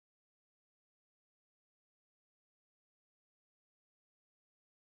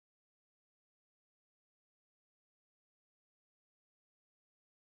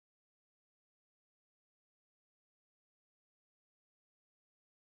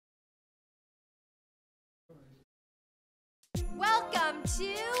Welcome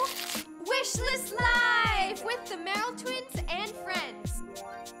to Wishlist Live with the Merrell twins and friends.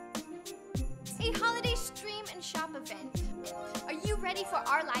 A holiday stream and shop event. Are you ready for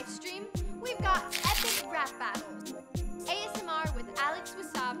our live stream? We've got epic rap battles, ASMR with Alex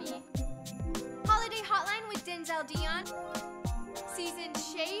Wassabi, Holiday Hotline with Denzel Dion, seasoned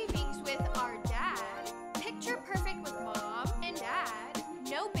shavings with our dad, picture perfect with mom and dad,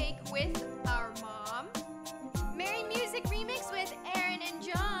 no bake with our mom, Merry Music remix with Aaron and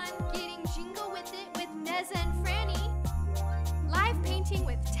John, getting jingle with it with Nezza and Franny, live painting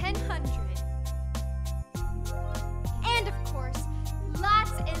with 1000. And of course,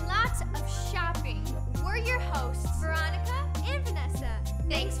 lots and lots of shopping. We're your hosts, Veronica and Vanessa.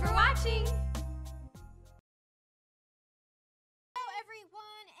 Thanks for watching. Hello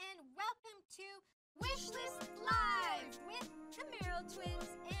everyone and welcome to Wishlist Live with the Merrell twins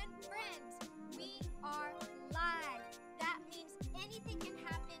and friends. We are live. That means anything can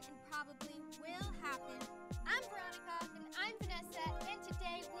happen and probably will happen. I'm Veronica and I'm Vanessa, and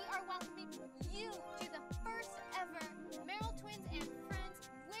today we are welcoming you to the first ever Merrell twins and friends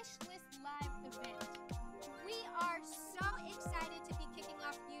Wishlist Live event. We are so excited to be kicking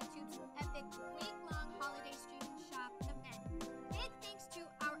off YouTube's epic week-long holiday stream and shop event. Big thanks to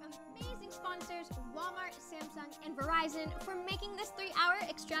our amazing sponsors, Walmart, Samsung, and Verizon, for making this 3-hour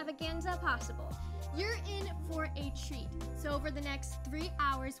extravaganza possible. You're in for a treat. So over the next 3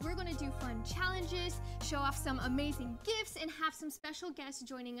 hours, we're going to do fun challenges, show off some amazing gifts, and have some special guests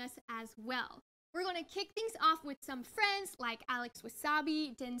joining us as well. We're going to kick things off with some friends like Alex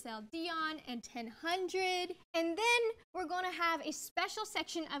Wassabi, Denzel Dion, and 1000. And then we're going to have a special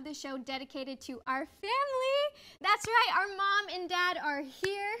section of the show dedicated to our family. That's right, our mom and dad are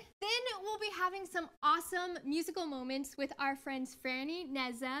here. Then we'll be having some awesome musical moments with our friends Franny,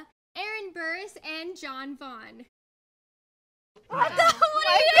 Nezza, Aaron Burriss, and Vaughn. What the? What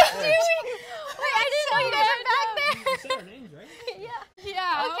are you guys doing? Wait, I didn't know you guys were back there. You said our names, right?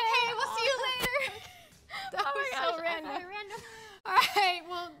 Yeah. Okay, we'll see you later. That was so random. All right,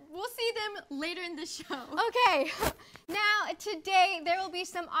 well, we'll see them later in the show. Okay, now today there will be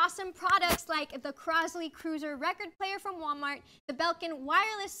some awesome products like the Crosley Cruiser record player from Walmart, the Belkin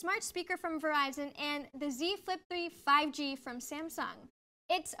wireless smart speaker from Verizon, and the Z Flip 3 5G from Samsung.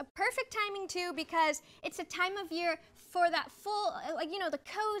 It's a perfect timing too because it's a time of year for that full, the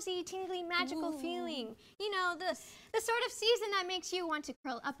cozy, tingly, magical feeling. The sort of season that makes you want to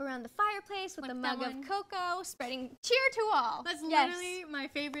curl up around the fireplace with a mug of cocoa, spreading cheer to all. That's literally my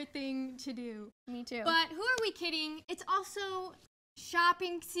favorite thing to do. Me too. But who are we kidding? It's also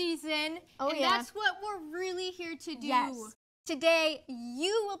shopping season. Oh, and yeah. that's what we're really here to do. Yes. Today,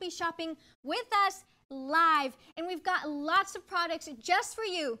 you will be shopping with us live, and we've got lots of products just for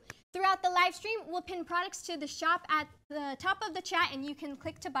you. Throughout the live stream, we'll pin products to the shop at the top of the chat, and you can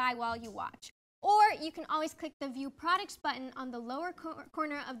click to buy while you watch. Or you can always click the View Products button on the lower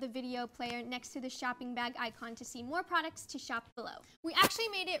corner of the video player next to the shopping bag icon to see more products to shop below. We actually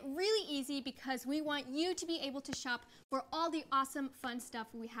made it really easy because we want you to be able to shop for all the awesome, fun stuff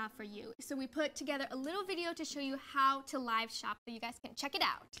we have for you. So we put together a little video to show you how to live shop so you guys can check it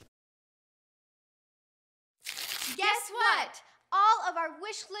out. Guess what? All of our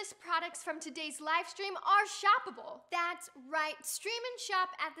wish list products from today's live stream are shoppable. That's right, stream and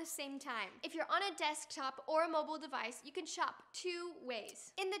shop at the same time. If you're on a desktop or a mobile device, you can shop 2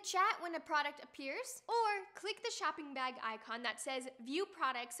 ways. In the chat when a product appears, or click the shopping bag icon that says View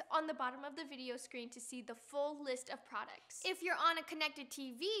Products on the bottom of the video screen to see the full list of products. If you're on a connected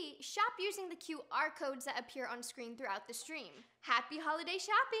TV, shop using the QR codes that appear on screen throughout the stream. Happy holiday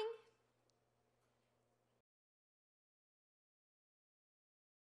shopping!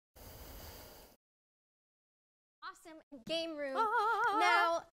 Awesome game room.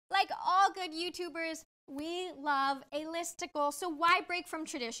 Now, like all good YouTubers, we love a listicle, so why break from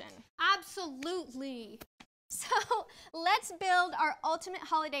tradition? Absolutely. So let's build our ultimate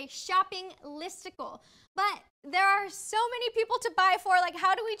holiday shopping listicle. But there are so many people to buy for, like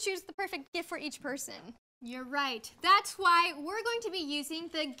how do we choose the perfect gift for each person? You're right. That's why we're going to be using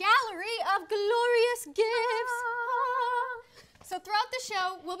the Gallery of Glorious Gifts. So throughout the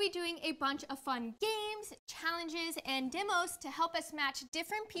show, we'll be doing a bunch of fun games, challenges, and demos to help us match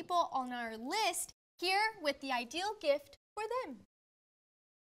different people on our list here with the ideal gift for them.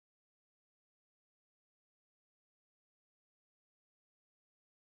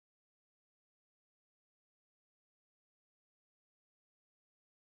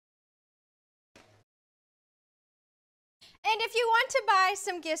 And if you want to buy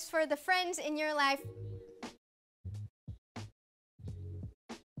some gifts for the friends in your life,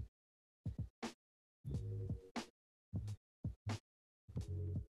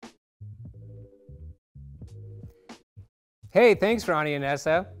 Hey, thanks Franny and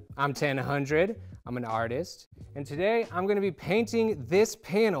Nezza. I'm 1000. I'm an artist, and today I'm going to be painting this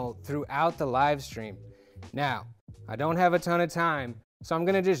panel throughout the live stream. Now, I don't have a ton of time, so I'm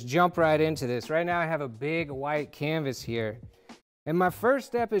going to just jump right into this. Right now I have a big white canvas here, and my first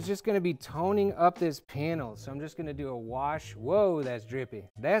step is just going to be toning up this panel. So I'm just going to do a wash. Whoa, that's drippy.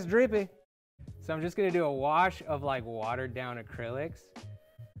 That's drippy. So I'm just going to do a wash of like watered down acrylics,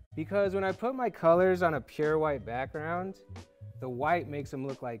 because when I put my colors on a pure white background, the white makes them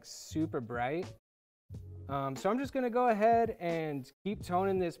look like super bright. So I'm just gonna go ahead and keep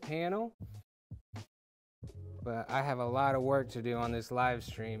toning this panel, but I have a lot of work to do on this live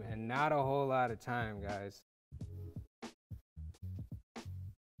stream and not a whole lot of time, guys.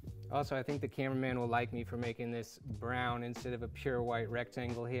 Also, I think the cameraman will like me for making this brown instead of a pure white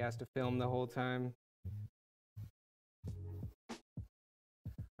rectangle he has to film the whole time.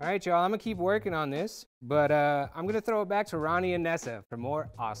 All right, y'all, I'm gonna keep working on this, but I'm gonna throw it back to Ronnie and Nezza for more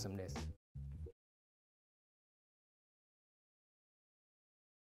awesomeness.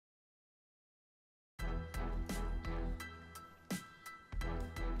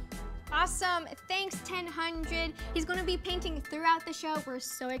 Awesome, thanks 1000. He's gonna be painting throughout the show. We're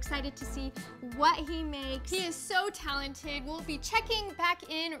so excited to see what he makes. He is so talented. We'll be checking back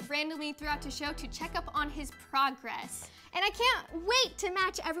in randomly throughout the show to check up on his progress. And I can't wait to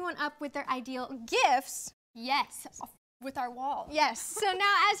match everyone up with their ideal gifts. Yes, with our wall. Yes, so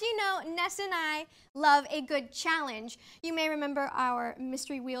now as you know, Ness and I love a good challenge. You may remember our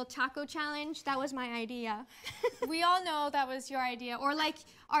mystery wheel taco challenge. That was my idea. We all know that was your idea, or like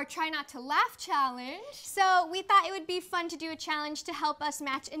our try not to laugh challenge. So we thought it would be fun to do a challenge to help us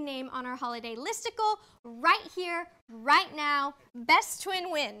match a name on our holiday listicle right here, right now. Best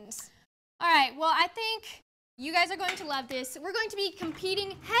twin wins. All right, well, I think you guys are going to love this. We're going to be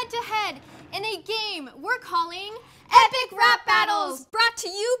competing head-to-head in a game we're calling Epic Rap Battles, brought to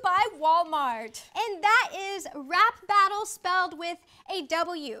you by Walmart. And that is rap battle spelled with a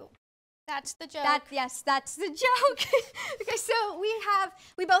W. That's the joke. Yes, that's the joke. Okay, so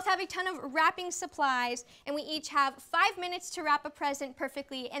we both have a ton of wrapping supplies, and we each have 5 minutes to wrap a present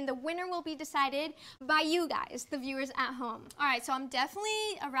perfectly, and the winner will be decided by you guys, the viewers at home. All right, so I'm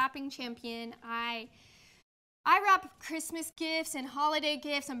definitely a wrapping champion. I wrap Christmas gifts and holiday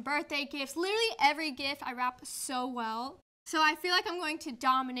gifts and birthday gifts. Literally every gift I wrap so well. So I feel like I'm going to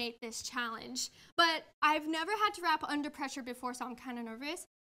dominate this challenge. But I've never had to wrap under pressure before, so I'm kind of nervous.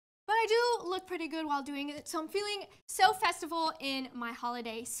 But I do look pretty good while doing it. So I'm feeling so festival in my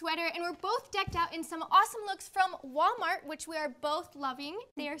holiday sweater. And we're both decked out in some awesome looks from Walmart, which we are both loving.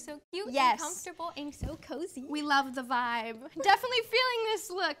 They are so cute and comfortable and so cozy. We love the vibe. Definitely feeling this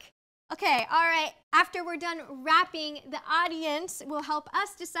look. Okay, all right, after we're done wrapping, the audience will help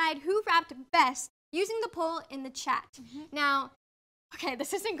us decide who wrapped best using the poll in the chat. Now, okay,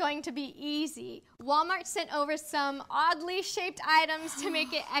 this isn't going to be easy. Walmart sent over some oddly shaped items to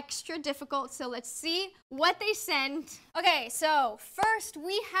make it extra difficult, so let's see what they sent. Okay, so first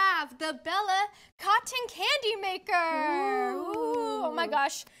we have the Bella Cotton Candy Maker. Ooh, oh my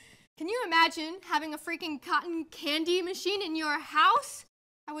gosh. Can you imagine having a freaking cotton candy machine in your house?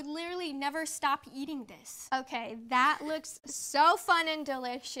 I would literally never stop eating this. Okay, that looks so fun and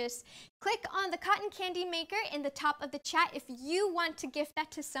delicious. Click on the cotton candy maker in the top of the chat if you want to gift that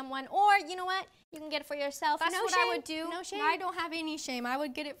to someone, or you know what? You can get it for yourself. That's no what shame. I would do. No shame. I don't have any shame. I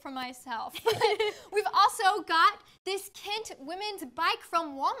would get it for myself. We've also got this Kent women's bike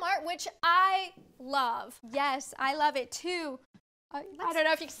from Walmart, which I love. Yes, I love it too. I don't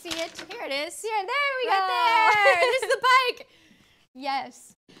know if you can see it. Here it is. Yeah, there we go. Right there. This is the bike.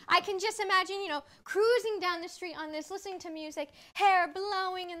 Yes. I can just imagine, you know, cruising down the street on this, listening to music, hair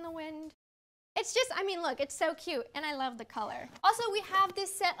blowing in the wind. It's just, I mean, look, it's so cute, and I love the color. Also, we have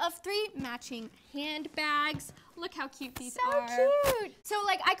this set of 3 matching handbags. Look how cute these are. So cute. So,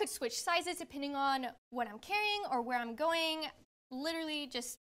 like, I could switch sizes depending on what I'm carrying or where I'm going. Literally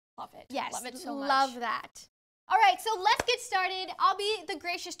just love it. Yes, love it so much. Love that. All right, so let's get started. I'll be the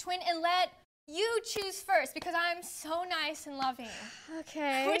gracious twin and let you choose first because I'm so nice and loving.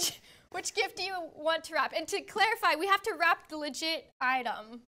 Okay. Which gift do you want to wrap? And to clarify, we have to wrap the legit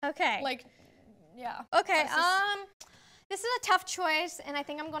item. Okay. Like, yeah. Okay. This is a tough choice, and I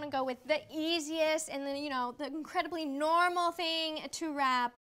think I'm gonna go with the easiest and then, you know, the incredibly normal thing to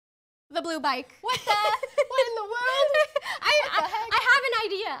wrap. The blue bike. What in the world? I have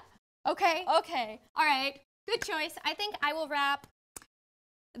an idea. Okay. Okay. All right. Good choice. I think I will wrap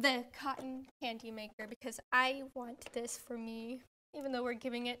the cotton candy maker because I want this for me. Even though we're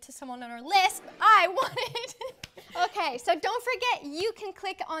giving it to someone on our list, I want it. Okay, so don't forget you can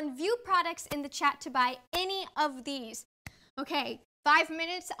click on view products in the chat to buy any of these. Okay, 5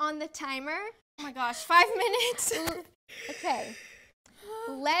 minutes on the timer. Oh my gosh, 5 minutes. Okay,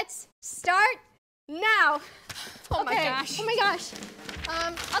 let's start now. Oh my gosh. Oh my gosh.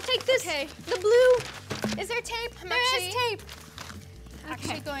 I'll take this. Okay. The blue. Is there tape? There is tape.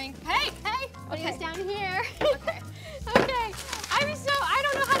 Actually going. Hey. Putting Okay. this down here. Okay. Okay. I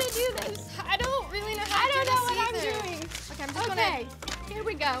don't know how to do this. I don't really know how I to don't do know this what either. I'm doing. Okay, I'm just Okay. Here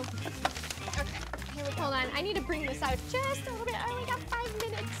we go. Okay. Here we go. Hold on. I need to bring this out just a little bit. I only got 5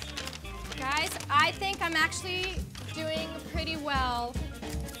 minutes. Guys, I think I'm actually doing pretty well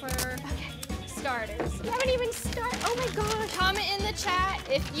for starters. You haven't even started. Oh my gosh. Comment in the chat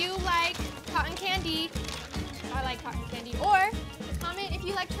if you like cotton candy. I like cotton candy. Or comment if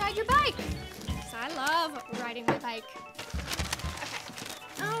you like to ride your bike. Because I love riding my bike.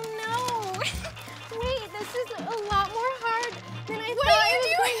 Oh no. Wait, this is a lot more hard than I What thought are it you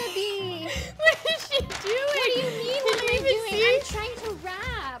was going to be. What is she doing? What do you mean? What Did am I you even doing? see? I'm trying to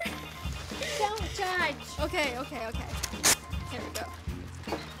rap. Don't judge. Okay. Here we go.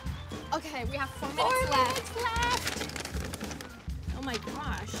 Okay, we have 4 4 minutes left. minutes left. Oh my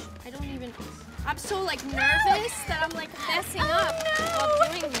gosh. I don't even. I'm so like nervous that I'm like messing up while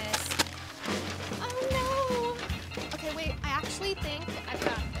doing this. Oh no. Okay, wait. I actually think I've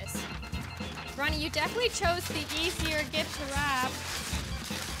got this. Ronnie, you definitely chose the easier gift to wrap.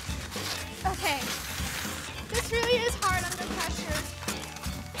 Okay. This really is hard under pressure.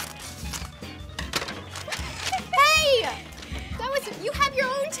 Hey! You have your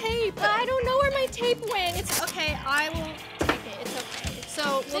own tape. I don't know where my tape went. It's okay. I will take it. It's okay.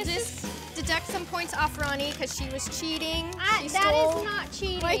 So we'll just deduct some points off Ronnie because she was cheating. She That stole is not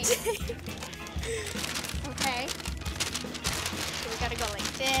cheating. my tape. Okay. So we gotta go like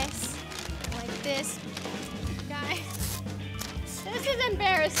this, guys. This is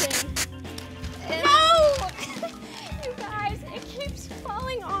embarrassing. And- No! You guys, it keeps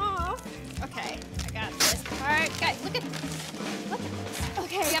falling off. Okay, I got this. All right, guys, look at this.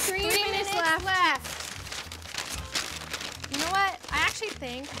 Okay, We have 3 3 minutes minutes left. You know what? I actually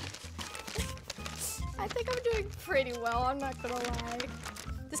think I'm doing pretty well. I'm not gonna lie.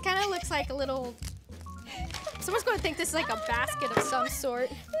 This kind of looks like a little. Someone's gonna think this is like a basket of some sort.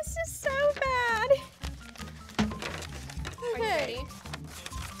 This is so bad. Are you ready?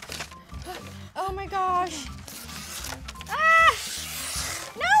 Oh my gosh. Ah!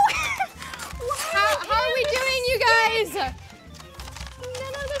 No! How are we doing, you guys?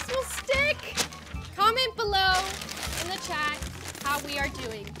 None of this will stick. Comment below in the chat how we are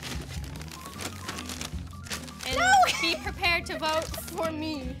doing. And be prepared to vote for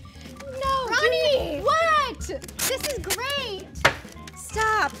me. No, Ronnie! What? This is great.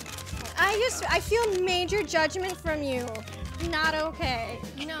 Stop. I feel major judgment from you. Not okay.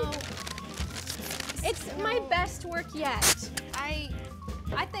 You know, It's my best work yet. I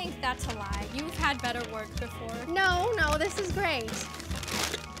think that's a lie. You've had better work before. No, this is great.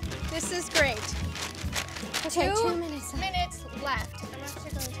 This is great. Okay, 2 minutes. minutes left. I'm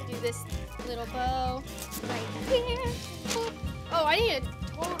actually going to do this little bow right here. Boop. Oh, I need to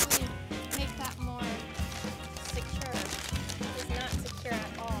totally make that more secure. It's not secure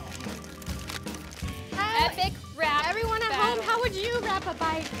at all. Epic wrap. Everyone at battle. home, how would you wrap a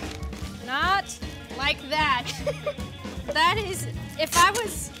bike? Not like that. That is, if I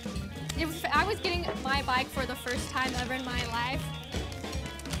was getting my bike for the first time ever in my life,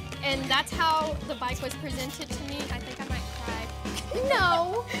 and that's how the bike was presented to me, I think I might cry.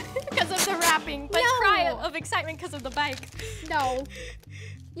 No. Because of the wrapping, but No. cry of excitement because of the bike. No.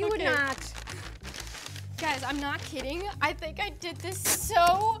 You would Okay. not. Guys, I'm not kidding. I think I did this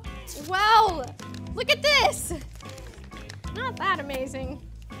so well. Look at this. Not that amazing.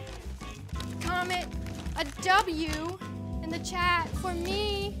 Comment a W in the chat for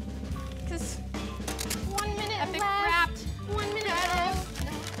me, because 1 minute epic left. wrapped. 1 minute left.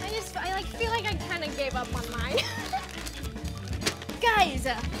 I feel like I kind of gave up on mine. Guys,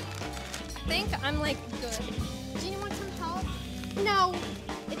 I think I'm like good. Do you want some help? No.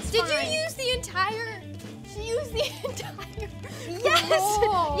 It's Did fine. you use the entire? She used the entire. Yes.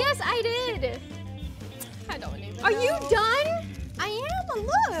 roll. Yes, I did. I don't even. Are know. you done? I am.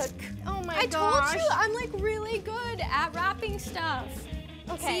 Look. Oh my I gosh. told you I'm like really good at wrapping stuff.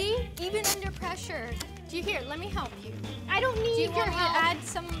 Okay. See? Even under pressure. Do you hear? Let me help you. I don't need Do you your want me to help. add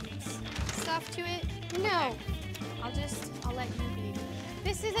some stuff to it? No. I'll let you be.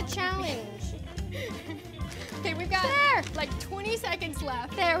 This is a challenge. Okay, we've got There. like 20 seconds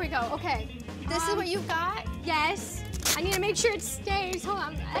left. There we go. Okay. This is what you've got? Yes. I need to make sure it stays. Hold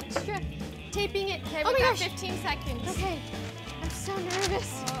on. I'm extra taping it. Okay, Oh we've my got gosh. 15 seconds. Okay. I'm so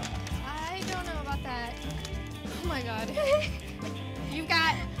nervous. I don't know about that. Oh my god. You've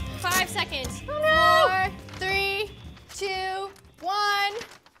got 5 seconds. Oh, no. 4, 3, 2, 1.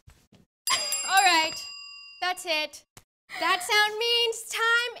 All right, that's it. That sound means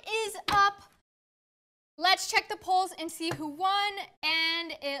time is up. Let's check the polls and see who won.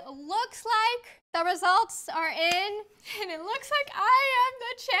 And it looks like the results are in. And it looks like I am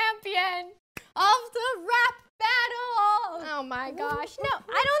the champion of the rap battle. Oh my gosh. No,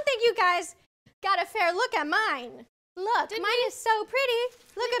 I don't think you guys got a fair look at mine. Look, mine is so pretty.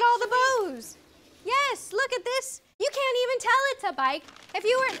 Look at all the bows. Yes, look at this. You can't even tell it's a bike. If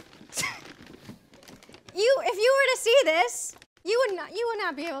you were if you were to see this, you would not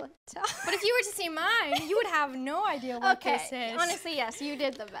be able to tell. But if you were to see mine, you would have no idea what this is. Honestly, yes, you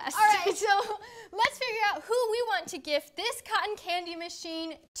did the best. All right, so let's figure out who we want to gift this cotton candy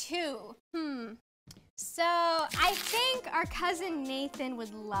machine to. So I think our cousin Nathan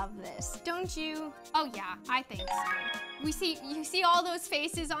would love this, don't you? Oh yeah, I think so. You see all those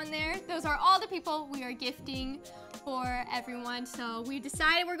faces on there? Those are all the people we are gifting for everyone. So we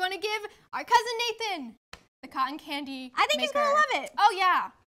decided we're going to give our cousin Nathan the cotton candy I think he's maker. gonna love it. Oh yeah,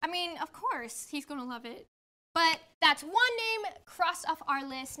 I mean, of course he's gonna love it. But that's one name crossed off our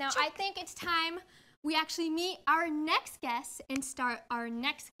list. Now I think it's time we actually meet our next guest and start our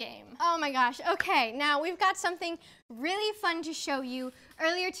next game. Oh my gosh, okay, now we've got something really fun to show you.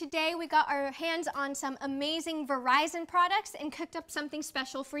 Earlier today, we got our hands on some amazing Verizon products and cooked up something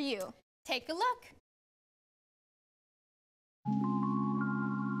special for you. Take a look.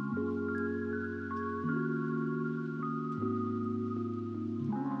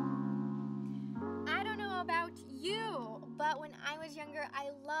 I don't know about you, but when I was younger, I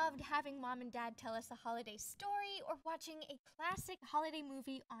loved having Mom and Dad tell us a holiday story or watching a classic holiday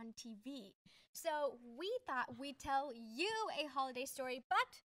movie on TV. So we thought we'd tell you a holiday story,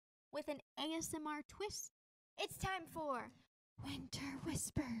 but with an ASMR twist. It's time for Winter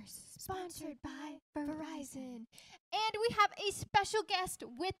Whispers, sponsored by Verizon. And we have a special guest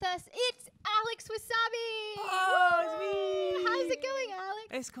with us. It's Alex Wassabi. Oh, it's me. How's it going, Alex?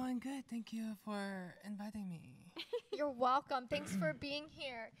 It's going good. Thank you for inviting me. You're welcome. Thanks for being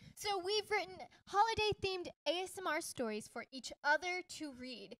here. So we've written holiday-themed ASMR stories for each other to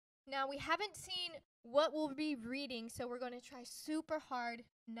read. Now, we haven't seen what we'll be reading, so we're going to try super hard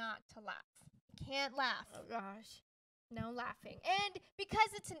not to laugh. Can't laugh. Oh gosh. No laughing. And because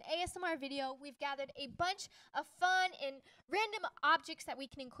it's an ASMR video, we've gathered a bunch of fun and random objects that we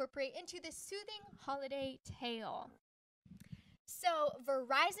can incorporate into this soothing holiday tale. So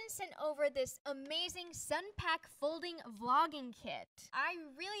Verizon sent over this amazing Sun Pack folding vlogging kit. I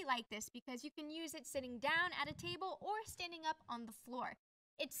really like this because you can use it sitting down at a table or standing up on the floor.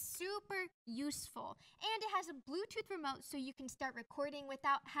 It's super useful, and it has a Bluetooth remote so you can start recording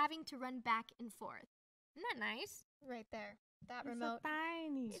without having to run back and forth. Isn't that nice? Right there, that remote. So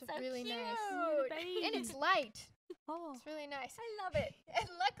tiny. It's so really cute. nice. And it's light. Oh. It's really nice. I love it. And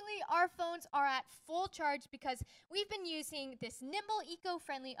luckily, our phones are at full charge because we've been using this nimble,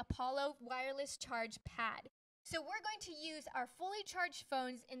 eco-friendly Apollo wireless charge pad. So we're going to use our fully charged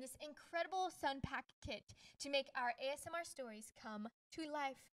phones in this incredible Sun Pack kit to make our ASMR stories come to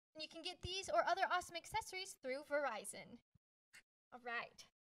life. And you can get these or other awesome accessories through Verizon. All right.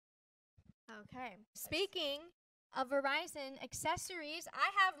 Okay. Speaking of Verizon accessories, I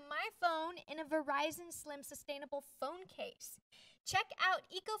have my phone in a Verizon Slim Sustainable phone case. Check out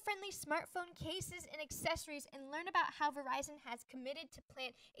eco-friendly smartphone cases and accessories and learn about how Verizon has committed to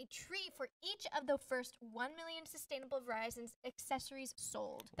plant a tree for each of the first 1 million sustainable Verizon's accessories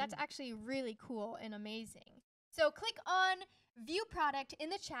sold. That's actually really cool and amazing. So click on View Product in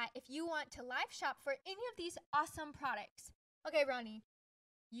the chat if you want to live shop for any of these awesome products. Okay, Ronnie,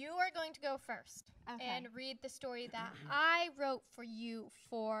 you are going to go first and read the story that I wrote for you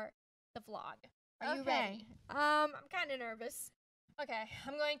for the vlog. Are you ready? I'm kind of nervous. Okay,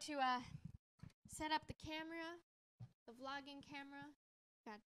 I'm going to set up the camera, the vlogging camera.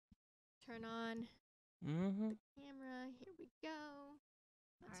 Got turn on the camera. Here we go.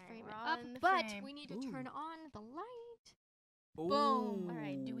 Let's frame it up. But we need to turn on the light. Boom. All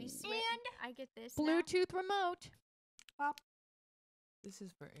right, do we switch? And I get this Bluetooth remote. This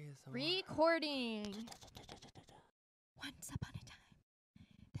is for ASMR. Recording. Once upon a time,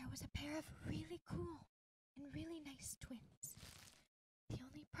 there was a pair of really cool and really nice twins. The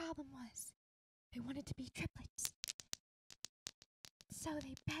only problem was they wanted to be triplets. So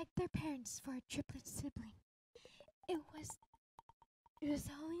they begged their parents for a triplet sibling. It was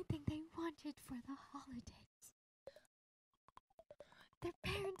the only thing they wanted for the holidays. Their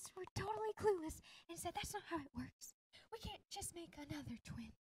parents were totally clueless and said, "That's not how it works. We can't just make another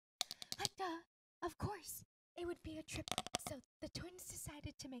twin." Like, duh, of course. it would be a triplet. So the twins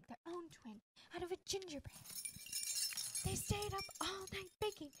decided to make their own twin out of a gingerbread. They stayed up all night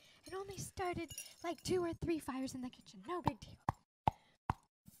baking and only started like 2 or 3 fires in the kitchen. No big deal.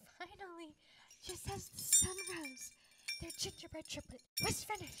 Finally, just as the sun rose, their gingerbread triplet was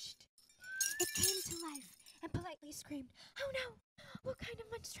finished. It came to life and politely screamed, "Oh no! What kind of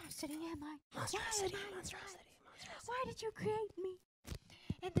monstrosity am I? Monstrosity, Why am I monstrosity, alive? monstrosity. Why did you create me?"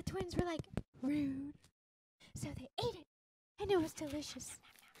 And the twins were like, "Rude." So they ate it, and it was delicious.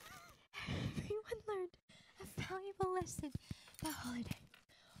 Everyone learned a valuable lesson that holiday.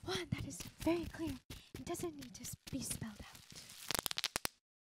 One that is very clear and doesn't need to be spelled out.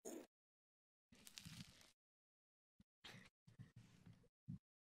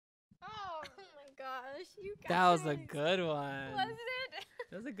 Oh my gosh, you guys. That was a good one. Was it?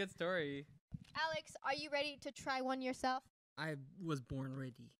 That was a good story. Alex, are you ready to try one yourself? I was born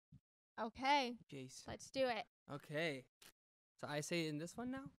ready. Okay, Jace. let's do it. Okay. So I say in this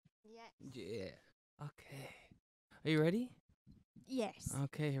one now? Yes. Yeah. Okay. Are you ready? Yes.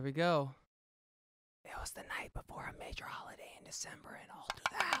 Okay, here we go. It was the night before a major holiday in December, and all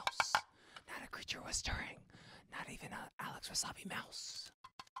through the house, not a creature was stirring, not even a Alex Wassabi mouse.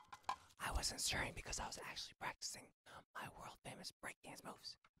 I wasn't stirring because I was actually practicing my world-famous breakdance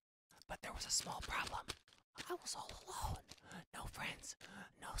moves. But there was a small problem. I was all alone. No friends,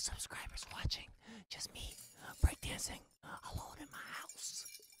 no subscribers watching, just me breakdancing alone in my house.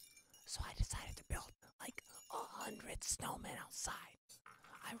 So I decided to build like 100 snowmen outside.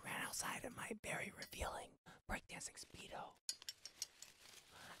 I ran outside in my very revealing breakdancing Speedo.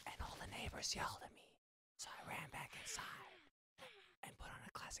 And all the neighbors yelled at me. So I ran back inside and put on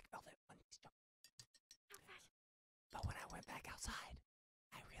a classic velvet one-piece jumper. But when I went back outside,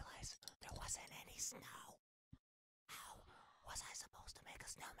 I realized there wasn't any snow. How was I supposed to make a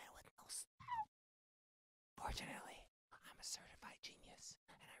snowman with no snow? Fortunately, I'm a certified genius,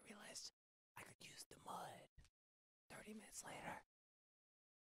 and I realized I could use the mud. 30 minutes later,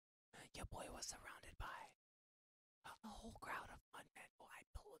 your boy was surrounded by a whole crowd of mudmen who I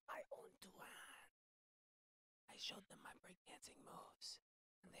built with my own two hands. I showed them my breakdancing moves,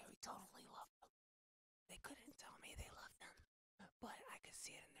 and they totally loved them. They couldn't tell me they loved them, but I could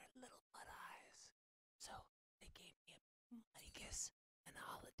see it in their little mud eyes. So they gave me a muddy kiss and a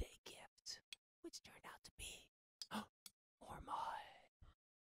holiday gift, which turned out to be more mud.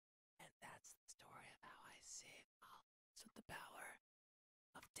 And that's the story of how I saved Alex with the power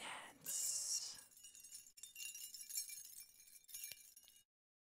of dance.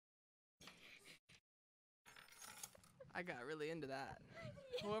 I got really into that.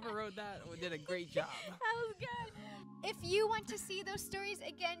 Whoever wrote that did a great job. That was good. If you want to see those stories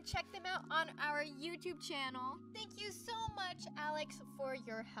again, check them out on our YouTube channel. Thank you so much, Alex, for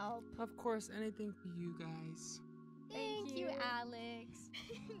your help. Of course, anything for you guys. Thank you, Alex.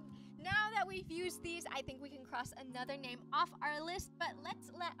 Now that we've used these, I think we can cross another name off our list, but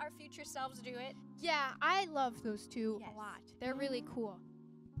let's let our future selves do it. Yeah, I love those two Yes. a lot. They're really cool.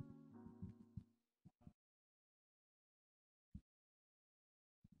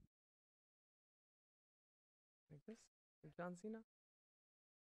 Like this? Like John Cena?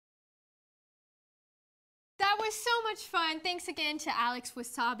 That was so much fun. Thanks again to Alex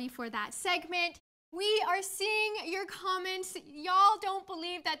Wassabi for that segment. We are seeing your comments. Y'all don't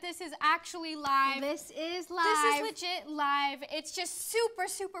believe that this is actually live. This is live. This is legit live. It's just super,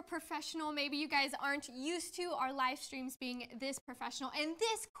 super professional. Maybe you guys aren't used to our live streams being this professional and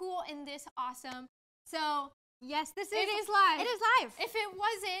this cool and this awesome. So, Yes, this is. it is live. It is live. If it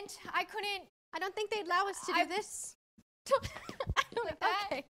wasn't, I couldn't. I don't think they'd allow us to do this. I don't like that.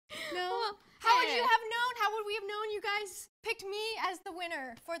 Okay. No. Well, How would hey. you have known? How would we have known you guys picked me as the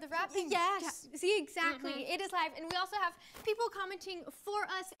winner for the rapping? Yes. Yeah, see, exactly. It is live. And we also have people commenting for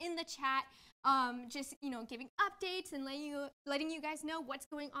us in the chat, just, giving updates and letting you guys know what's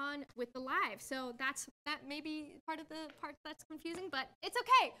going on with the live. So that may be part of the part that's confusing, but it's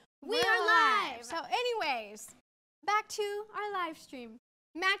okay. We We're are live. live. So anyways, back to our live stream.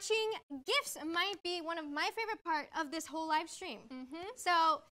 Matching gifts might be one of my favorite part of this whole live stream.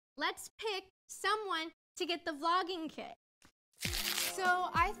 So let's pick someone to get the vlogging kit. So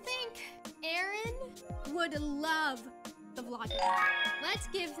I think Aaron would love the vlogging kit. Let's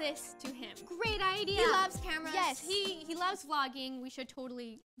give this to him. Great idea. He loves cameras. Yes. He loves vlogging. We should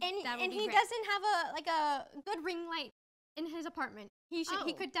totally. That would And be he great. doesn't have a good ring light in his apartment. He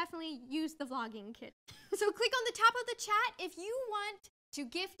could definitely use the vlogging kit. So click on the top of the chat if you want to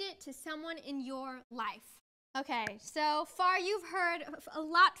gift it to someone in your life. Okay, so far you've heard a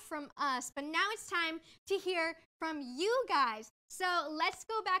lot from us, but now it's time to hear from you guys. So let's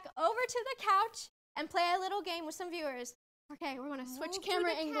go back over to the couch and play a little game with some viewers. Okay, we're gonna switch Move to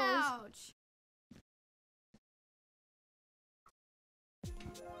camera the angles. couch.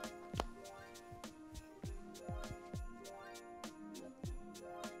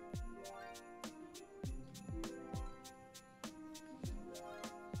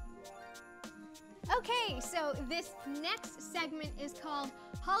 Okay, so this next segment is called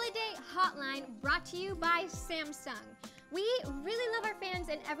Holiday Hotline, brought to you by Samsung. We really love our fans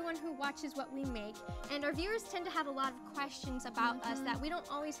and everyone who watches what we make, and our viewers tend to have a lot of questions about us that we don't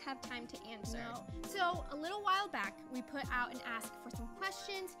always have time to answer. No. So a little while back, we put out an ask for some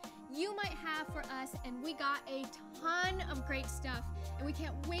questions you might have for us, and we got a ton of great stuff, and we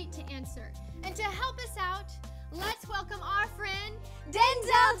can't wait to answer. And to help us out, let's welcome our friend,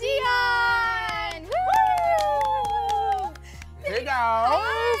 Denzel Dion! Woo! Hey guys!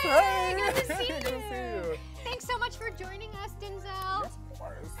 Hi, good to see Good to see you. Thanks so much for joining us, Denzel. Yes, of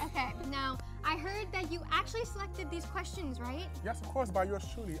course. Okay, now I heard that you actually selected these questions, right? Yes, of course, by yours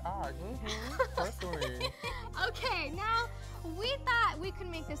truly, I. Personally. Okay, now we thought we could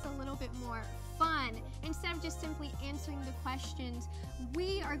make this a little bit more fun. Instead of just simply answering the questions,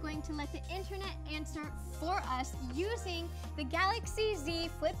 we are going to let the internet answer for us using the Galaxy Z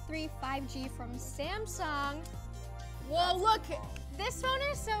Flip 3 5G from Samsung. Whoa, look! This phone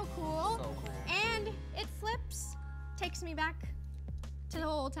is so cool. So cool. And it flips, takes me back to the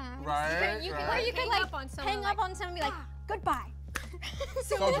old times. Right, You right. Or you could like up on someone hang like, up on someone and be like, goodbye.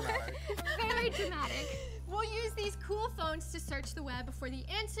 So dramatic. Very dramatic. We'll use these cool phones to search the web for the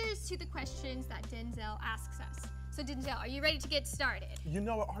answers to the questions that Denzel asks us. So Denzel, are you ready to get started? You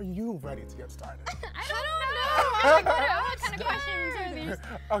know what? Are you ready to get started? I don't know. What kind of questions are these?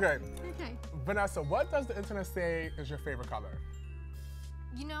 Okay, Okay. Vanessa, what does the internet say is your favorite color?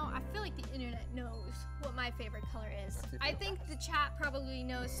 You know, I feel like the internet knows what my favorite color is. What's your I favorite think the chat probably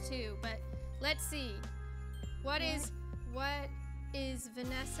knows too, but let's see. What is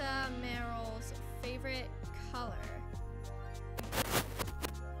Vanessa Merrell's favorite color?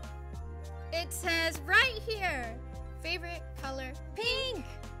 It says right here, favorite color, pink.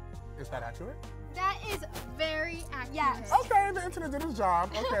 Is that accurate? That is very accurate. Yes. Okay, the internet did its job.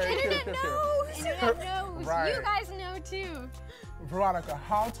 Okay, Internet good. knows. Internet knows. Right. You guys know too. Veronica,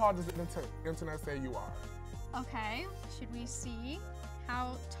 how tall does the internet say you are? Okay, should we see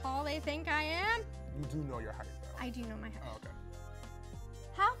how tall they think I am? You do know your height, though. I do know my height. Oh, okay.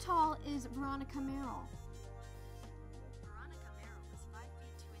 How tall is Veronica Merrell? Veronica Merrell is 5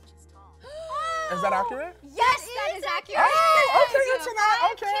 feet 2 inches tall. Is that accurate? Yes, that is accurate. Oh, okay, So internet.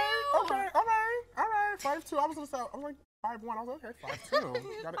 5'2". Okay, all right. 5'2". I was gonna say, I'm like 5'1". I was like, okay,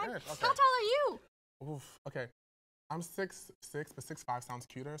 5'2". Got an inch. Okay. How tall are you? Oof, okay. I'm 6'6", but 6'5" sounds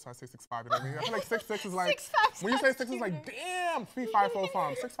cuter, so I say 6'5". You know what I mean? I feel like 6'6" is like 6'5" when you say sounds 6 is like, cuter. damn, 3'5" full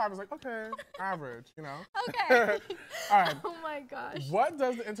farm. 6'5" is like, okay, average, you know. Okay. All right. Oh my gosh. What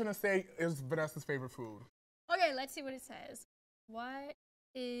does the internet say is Vanessa's favorite food? Okay, let's see what it says. What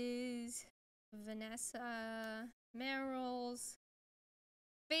is Vanessa Merrell's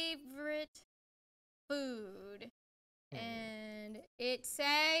favorite food? And it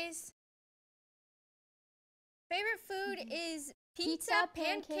says favorite food is pizza,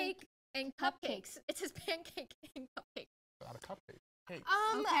 pancake, and cupcakes. It says pancake and cupcake. Not a cupcake. Cake.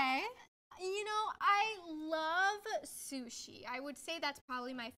 Okay. You know, I love sushi. I would say that's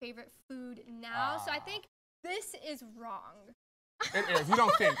probably my favorite food now. So I think this is wrong. It is. You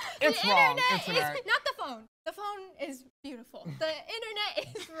don't think. It's wrong, internet. Is not the phone. The phone is beautiful. The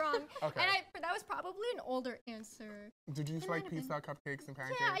internet is wrong. Okay. And that was probably an older answer. Did you It like might have been. pizza, cupcakes, and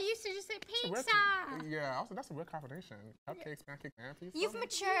pancakes? Yeah, I used to just say That's a weird- pizza. Yeah, also that's a weird combination. Cupcakes, pancakes, and pizza. You've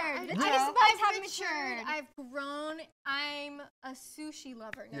matured. The Yeah. taste buds have matured. I've grown. I'm a sushi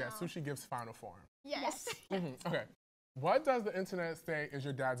lover now. Yeah, sushi gives final form. Yes. Okay. What does the internet say is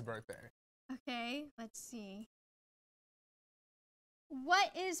your dad's birthday? Okay, let's see.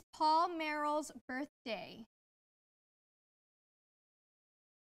 What is Paul Merrell's birthday?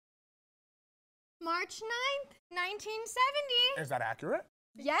 March 9th, 1970. Is that accurate?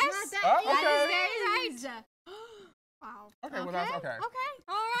 Yes, Oh, that okay. is very right. Wow. Okay, well that's okay. Okay,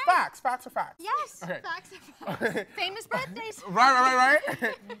 all right. Facts are facts. Yes, Okay. facts are facts. Okay. Famous birthdays. Right.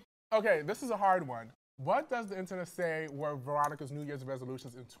 Okay, this is a hard one. What does the internet say were Veronica's New Year's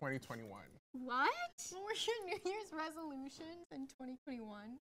resolutions in 2021? What? What were your New Year's resolutions in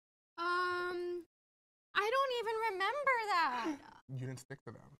 2021? I don't even remember that. You didn't stick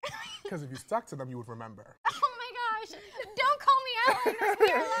to them. Because if you stuck to them, you would remember. Oh my gosh. Don't call me out like this.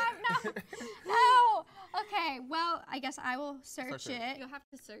 We are live. No. No. Okay, well, I guess I will search Search it. it. You'll have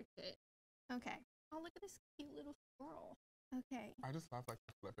to search it. Okay. Oh, look at this cute little squirrel. Okay. I just love like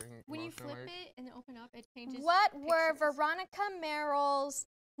the flipping. When you motion, flip like- it and open up, it changes. What were pictures. Veronica Merrill's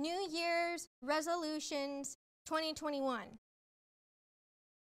New Year's resolutions 2021?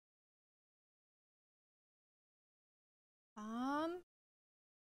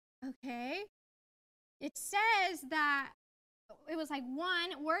 Okay. It says that it was like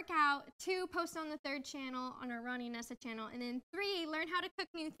 1, work out, 2, post on the 3rd channel on our Ronnie Nessa channel, and then 3, learn how to cook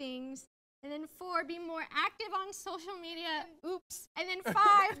new things, and then 4, be more active on social media. Oops. And then 5,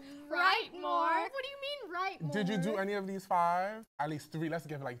 write more. What do you mean write more? Did you do any of these 5? At least 3. Let's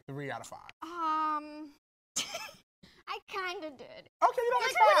give it like 3 out of 5. I kind of did. Okay, you know,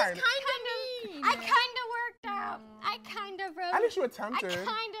 it's fine. I kind of worked out. I kind of wrote. At least you I attempted. kind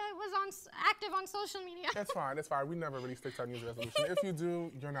of was active on social media. It's fine. It's fine. We never really stick to our New Year's resolution. If you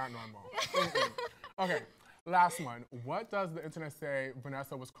do, you're not normal. Okay, last one. What does the internet say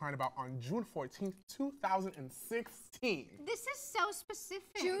Vanessa was crying about on June 14th, 2016? This is so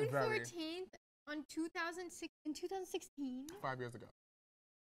specific. June Very. 14th on 2016. 5 years ago.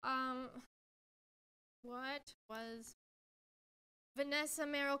 What was Vanessa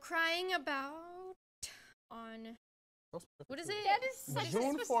Merrell crying about on? So specific. What is it? That is such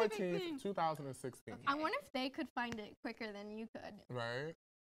June a specific 14th, thing. 2016. I wonder if they could find it quicker than you could. Right?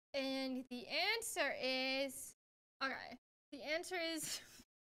 And the answer is, okay, the answer is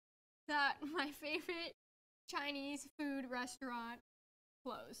that my favorite Chinese food restaurant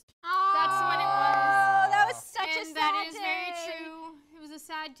closed. Oh, That's what it was. that was such a And sad that is day. very true. It was a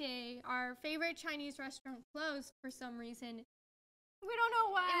sad day. Our favorite Chinese restaurant closed for some reason. We don't know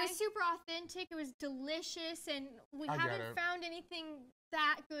why. It was super authentic. It was delicious, and we I get haven't it. found anything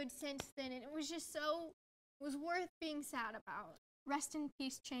that good since then. And it was just so, it was worth being sad about. Rest in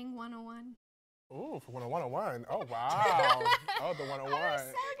peace, Chang 101. Ooh, for 101. Oh, wow. Oh, the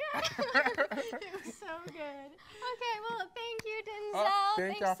 101. It was so good. Okay, well, thank you, Denzel.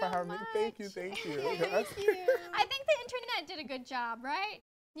 Thank y'all for having me. Thank you, Thank thank you. you. I think the internet did a good job, right?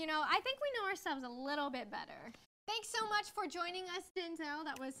 You know, I think we know ourselves a little bit better. Thanks so much for joining us, Denzel.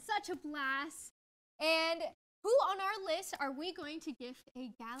 That was such a blast. And who on our list are we going to gift a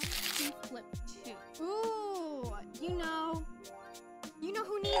Galaxy Flip to? Ooh, you know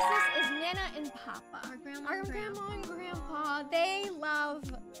who needs this is Nana and Papa. Our grandma and grandpa. They love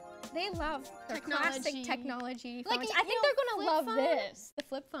their classic technology. Like, phones. I think they're gonna love phone? this, the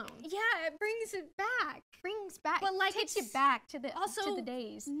flip phone. Yeah, it brings it back. But like, takes takes you back to the also to the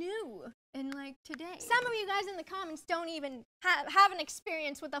days. new and like today. Some of you guys in the comments don't even have an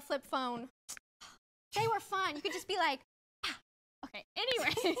experience with a flip phone. They were fun. You could just be like, ah. Okay.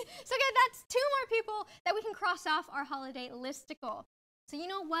 Anyway, so again, that's 2 more people that we can cross off our holiday listicle. So you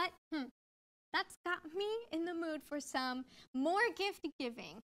know what? That's got me in the mood for some more gift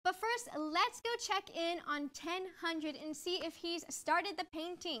giving. But first, let's go check in on 1000 and see if he's started the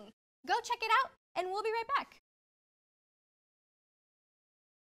painting. Go check it out, and we'll be right back.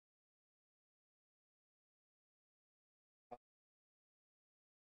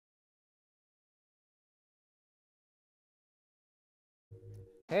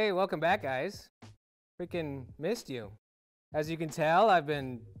 Hey, welcome back, guys. Freaking missed you. As you can tell, I've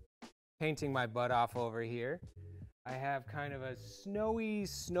been painting my butt off over here. I have kind of a snowy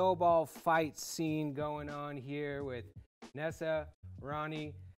snowball fight scene going on here with Nezza,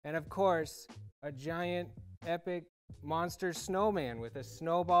 Ronnie, and of course, a giant epic monster snowman with a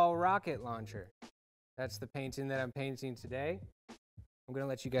snowball rocket launcher. That's the painting that I'm painting today. I'm gonna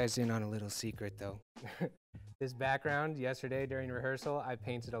let you guys in on a little secret though. This background, yesterday during rehearsal, I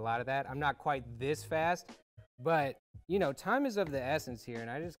painted a lot of that. I'm not quite this fast, but you know, time is of the essence here, and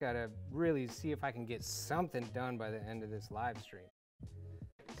I just gotta really see if I can get something done by the end of this live stream.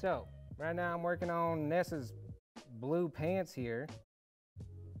 So, right now I'm working on Nessa's blue pants here,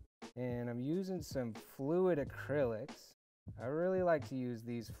 and I'm using some fluid acrylics. I really like to use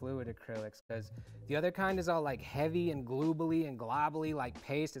these fluid acrylics because the other kind is all like heavy and gloobly and globbly like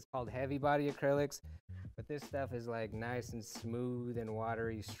paste. It's called heavy body acrylics. But this stuff is like nice and smooth and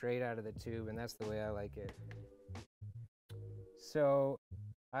watery straight out of the tube, and that's the way I like it. So,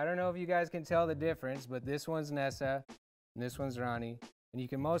 I don't know if you guys can tell the difference, but this one's Nezza, and this one's Ronnie. And you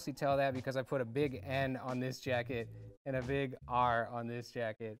can mostly tell that because I put a big N on this jacket and a big R on this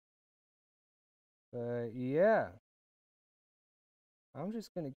jacket. But yeah, I'm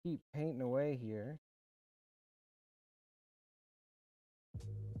just gonna keep painting away here.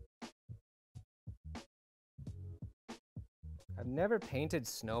 I've never painted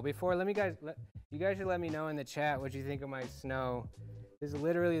snow before. You guys should let me know in the chat what you think of my snow. This is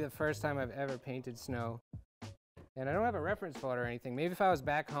literally the first time I've ever painted snow. And I don't have a reference photo or anything. Maybe if I was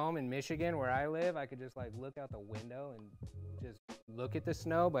back home in Michigan where I live, I could just like look out the window and just look at the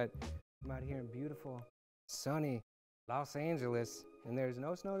snow, but I'm out here in beautiful, sunny Los Angeles, and there's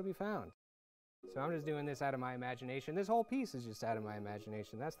no snow to be found. So I'm just doing this out of my imagination. This whole piece is just out of my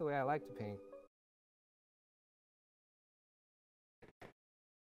imagination. That's the way I like to paint.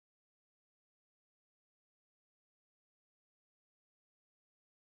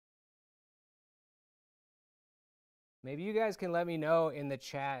 Maybe you guys can let me know in the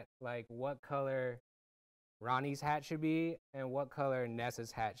chat like what color Ronnie's hat should be and what color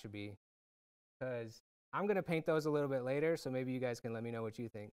Nessa's hat should be. Because I'm going to paint those a little bit later, so maybe you guys can let me know what you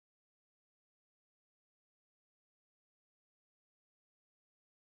think.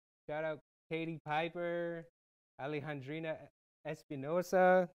 Shout out Katie Piper, Alejandrina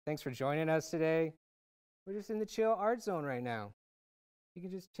Espinosa. Thanks for joining us today. We're just in the chill art zone right now. You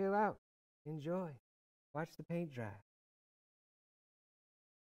can just chill out, enjoy, watch the paint dry.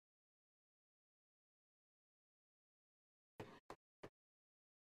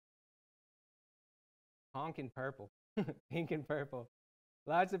 Honkin' purple, pink and purple.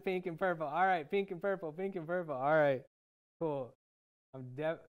 Lots of pink and purple. All right, pink and purple, pink and purple. All right, cool.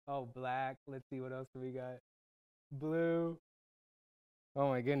 Oh, black. Let's see what else we got. Blue. Oh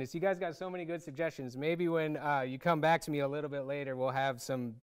my goodness, you guys got so many good suggestions. Maybe when you come back to me a little bit later, we'll have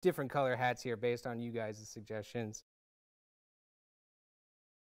some different color hats here based on you guys' suggestions.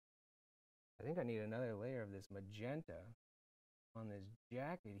 I think I need another layer of this magenta on this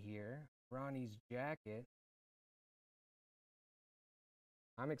jacket here. Ronnie's jacket.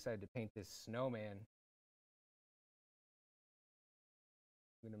 I'm excited to paint this snowman.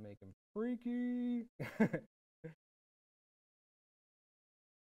 I'm gonna make him freaky.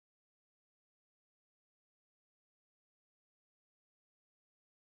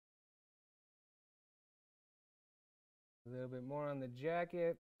 A little bit more on the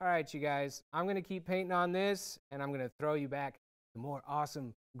jacket. All right, you guys, I'm gonna keep painting on this and I'm gonna throw you back to more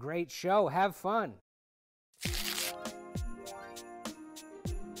awesome, great show. Have fun.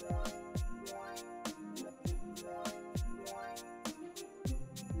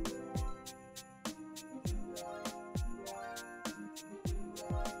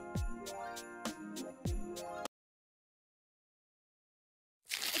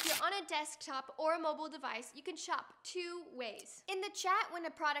 On a desktop or a mobile device, you can shop two ways. In the chat when a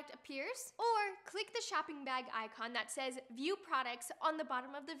product appears, or click the shopping bag icon that says View Products on the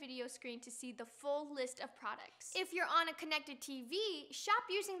bottom of the video screen to see the full list of products. If you're on a connected TV, shop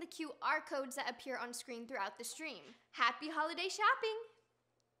using the QR codes that appear on screen throughout the stream. Happy holiday shopping!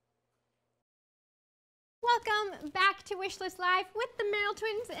 Welcome back to Wishlist Live with the Merrell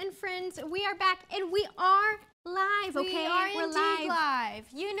twins and friends. We are back and we are live, okay? We're live.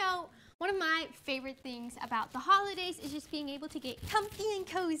 You know, one of my favorite things about the holidays is just being able to get comfy and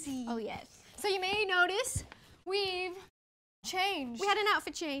cozy. Oh, yes. So you may notice we've changed. We had an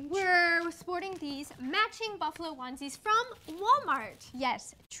outfit change. We're sporting these matching buffalo onesies from Walmart.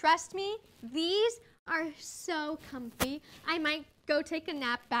 Yes, trust me, these are so comfy. I might go take a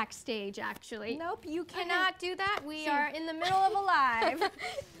nap backstage, actually. Nope, you cannot do that. We Sure. are in the middle of a live.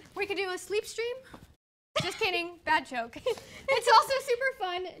 We could do a sleep stream. Just kidding, bad joke. It's also super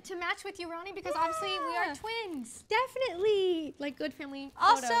fun to match with you, Ronnie, because obviously we are twins. Definitely. Like good family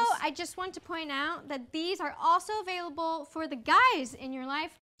Also, photos. I just want to point out that these are also available for the guys in your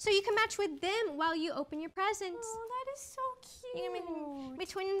life, so you can match with them while you open your presents. Oh, that is so cute. You know,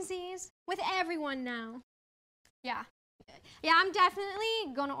 with twinsies, with everyone now. Yeah. Yeah, I'm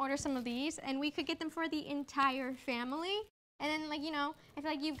definitely gonna order some of these, and we could get them for the entire family. And then, like, you know, I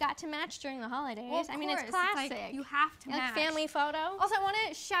feel like you've got to match during the holidays. Well, of I mean, it's course. classic. Like, you have to like match. family photo. Also, I want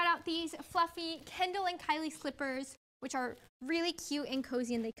to shout out these fluffy Kendall and Kylie slippers, which are really cute and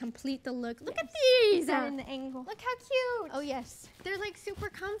cozy, and they complete the look. Look at these! They're in the angle. Look how cute! Oh yes, They're like super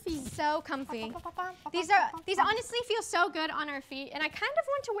comfy. so comfy. These honestly feel so good on our feet, and I kind of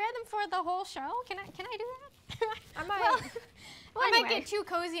want to wear them for the whole show. Can I do that? I might, Well, I might anyway. get too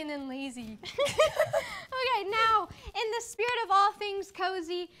cozy and then lazy. Okay, now, in the spirit of all things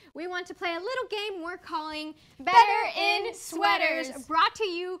cozy, we want to play a little game we're calling Better in Sweaters, brought to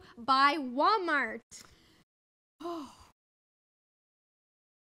you by Walmart.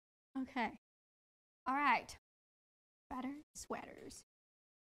 Okay. All right. Better sweaters.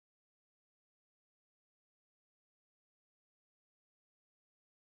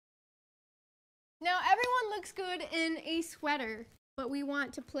 Now, everyone looks good in a sweater. but we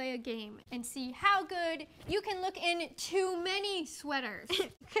want to play a game and see how good you can look in too many sweaters.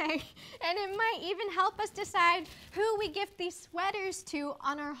 Okay, and it might even help us decide who we gift these sweaters to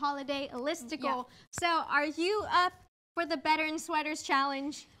on our holiday listicle. Yeah. So are you up for the Better in Sweaters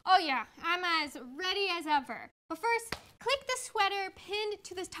challenge? Oh yeah, I'm as ready as ever. But first, click the sweater pinned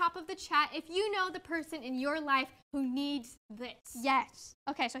to the top of the chat if you know the person in your life who needs this. Yes.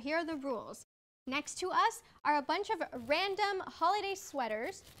 Okay, so here are the rules. Next to us are a bunch of random holiday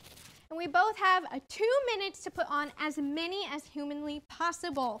sweaters, and we both have 2 minutes to put on as many as humanly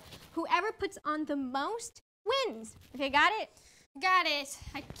possible. Whoever puts on the most wins. Okay, got it? Got it.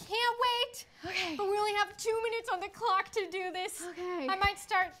 I can't wait. Okay. But we only have 2 minutes on the clock to do this. Okay. I might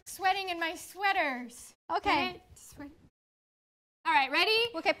start sweating in my sweaters. Okay. All right,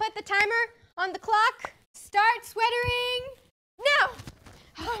 ready? Okay, put the timer on the clock. Start sweatering now.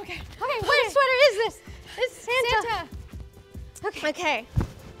 Okay. Okay, what sweater is this? It's Santa. Okay. Okay.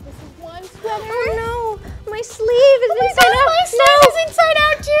 This is one sweater. Oh no, my sleeve is inside out. My sleeve is inside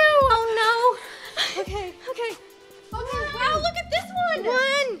out too. Oh no. Okay. Okay. Okay. Wow, look at this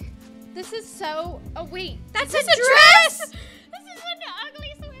one. This is so. Oh wait, that's a dress. This is an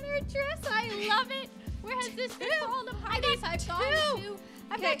ugly sweater dress. I love it. Where has this been falling apart? I guess I've got two.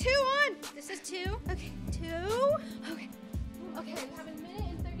 I've got 2 on. This is 2. Okay, 2. Okay. Okay, we have a minute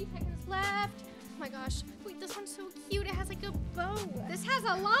and 30 seconds left. Oh my gosh. Wait, this one's so cute. It has like a bow. This has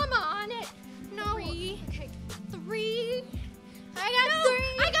a llama on it. No. 3. Okay, 3. I got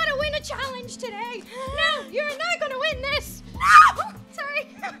 3. I gotta win a challenge today. No, you're not gonna win this. No! Sorry.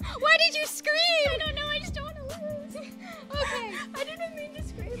 Why did you scream? I don't know. I just don't want to lose. Okay. I didn't mean to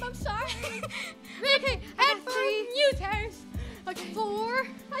scream. I'm sorry. Okay, headphone users. Okay, 4.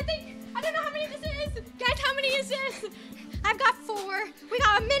 I don't know how many this is. Guys, how many is this? I've got 4. We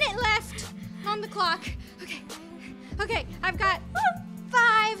got a minute left on the clock. Okay. Okay, I've got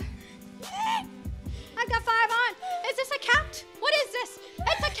 5. I've got 5 on. Is this a cat? What is this?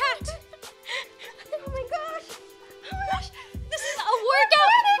 It's a cat. Oh my gosh. Oh my gosh. This is a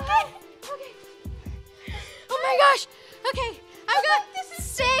workout. Okay. Oh my gosh. Okay. I've got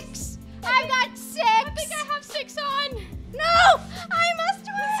 6. I've got 6. I think I have 6 on. No! I must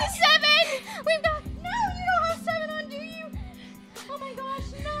win. This is 7. We've got. No, you don't have 7 on, do you? Oh my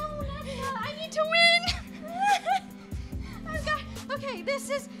gosh. No, Nezza. I need to win. I've got. Okay, this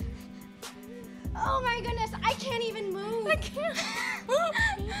is. Oh my goodness. I can't even move. I can't.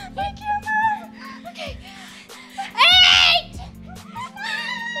 I can't move. Okay. 8!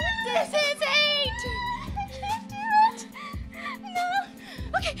 This is 8. I can't do it. No.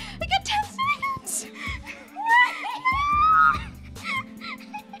 Okay, I got 10 seconds.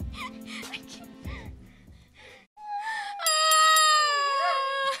 I can't.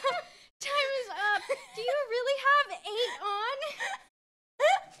 Time is up. Do you really have 8 on?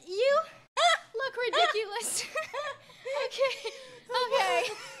 You look ridiculous. Okay. Okay.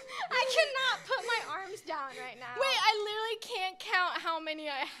 I cannot put my arms down right now. Wait, I literally can't count how many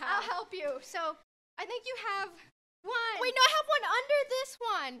I have. I'll help you. So, I think you have 1. Wait, no, I have 1 under this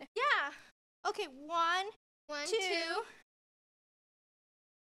one. Yeah. Okay, 1, 2,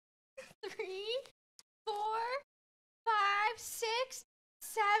 3, 4, 5, 6,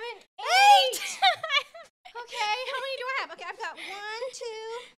 7, 8. Okay, how many do I have? Okay, I've got 1, 2,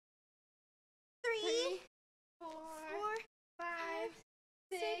 3, 4, 5,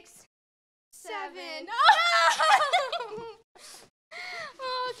 6, 7. Oh!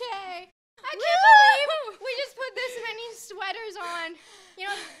 Okay. I can't believe we just put this many sweaters on. You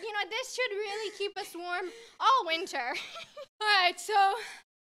know, this should really keep us warm all winter. All right, so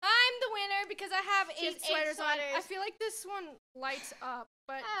I'm the winner because I have 8 sweaters on. I feel like this one lights up,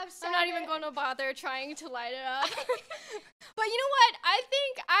 but I'm not even going to bother trying to light it up. But you know what? I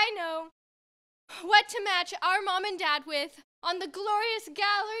think I know what to match our mom and dad with on the glorious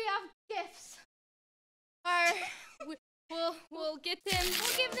gallery of gifts. We'll get them.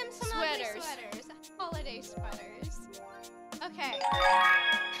 We'll give them some sweaters. Holiday sweaters. Okay.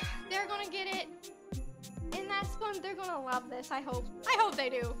 They're gonna get it. And that's going. They're gonna love this. I hope. I hope they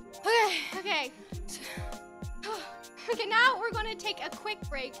do. Okay. Okay. Okay. Now we're gonna take a quick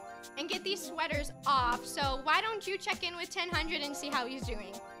break and get these sweaters off. So why don't you check in with 1000 and see how he's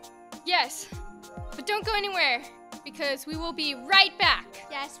doing? Yes. But don't go anywhere because we will be right back.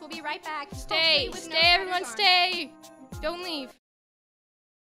 Yes, we'll be right back. Stay, everyone, stay. Don't leave.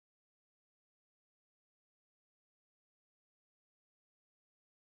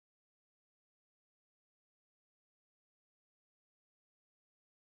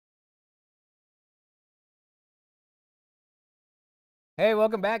 Hey,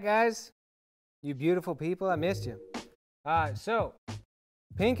 welcome back, guys. You beautiful people, I missed you. So,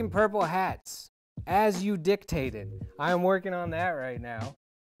 pink and purple hats, as you dictated. I am working on that right now.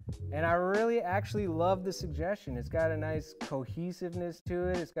 And I really actually love the suggestion. It's got a nice cohesiveness to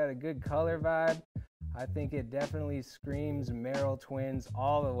it. It's got a good color vibe. I think it definitely screams Merrell Twins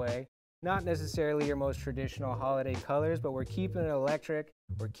all the way. Not necessarily your most traditional holiday colors, but we're keeping it electric.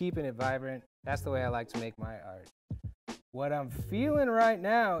 We're keeping it vibrant. That's the way I like to make my art. What I'm feeling right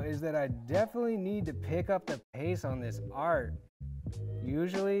now is that I definitely need to pick up the pace on this art.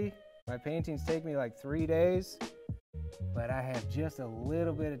 Usually, my paintings take me like 3 days, but I have just a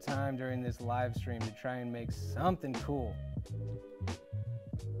little bit of time during this live stream to try and make something cool.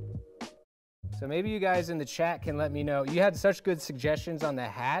 So maybe you guys in the chat can let me know. You had such good suggestions on the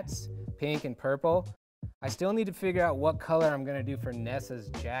hats, pink and purple. I still need to figure out what color I'm gonna do for Nessa's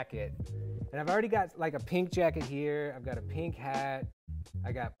jacket. And I've already got like a pink jacket here. I've got a pink hat.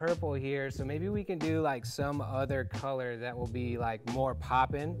 I got purple here. So maybe we can do like some other color that will be like more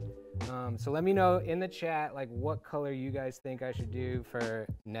poppin'. So let me know in the chat like what color you guys think I should do for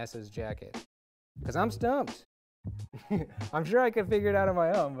Nessa's jacket. Because I'm stumped. I'm sure I could figure it out on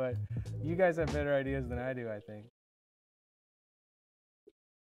my own, but you guys have better ideas than I do, I think.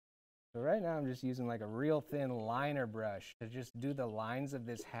 So right now I'm just using like a real thin liner brush to just do the lines of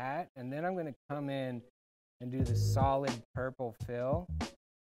this hat, and then I'm gonna come in and do the solid purple fill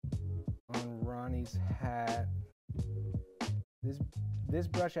on Ronnie's hat. This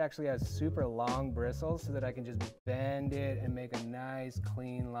brush actually has super long bristles so that I can just bend it and make a nice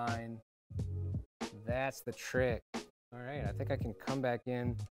clean line. That's the trick. All right, I think I can come back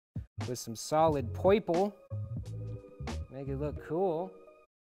in with some solid purple, make it look cool.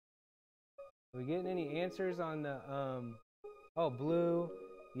 Are we getting any answers on the, oh, blue,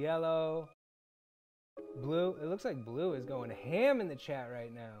 yellow, blue? It looks like blue is going ham in the chat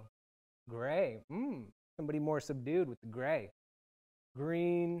right now. Gray, somebody more subdued with the gray.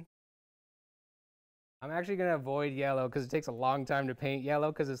 Green. I'm actually gonna avoid yellow because it takes a long time to paint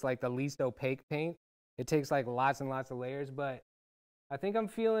yellow because it's like the least opaque paint. It takes like lots and lots of layers, but I think I'm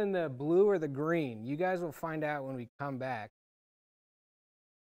feeling the blue or the green. You guys will find out when we come back.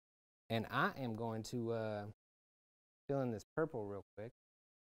 And I am going to fill in this purple real quick.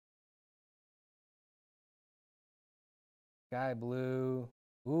 Sky blue.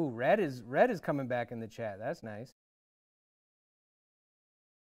 Ooh, red is coming back in the chat. That's nice.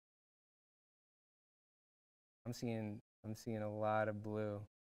 I'm seeing a lot of blue.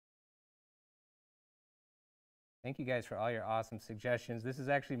 Thank you guys for all your awesome suggestions. This is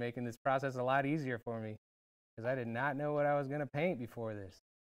actually making this process a lot easier for me because I did not know what I was gonna paint before this.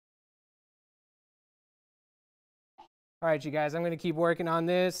 All right, you guys, I'm gonna keep working on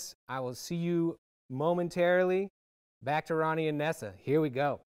this. I will see you momentarily. Back to Ronnie and Nezza. Here we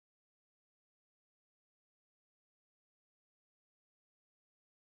go.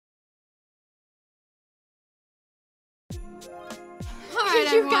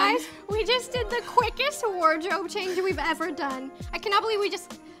 Alright, you guys, we just did the quickest wardrobe change we've ever done. I cannot believe we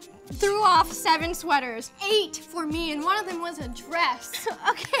just threw off 7 sweaters, 8 for me, and one of them was a dress.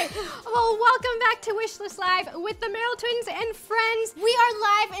 Okay, well, welcome back to Wishlist Live with the Merrell Twins and friends. We are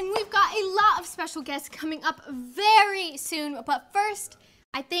live and we've got a lot of special guests coming up very soon, but first,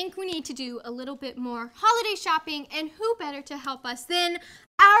 I think we need to do a little bit more holiday shopping, and who better to help us than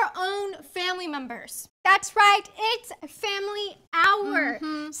our own family members. That's right, it's Family Hour.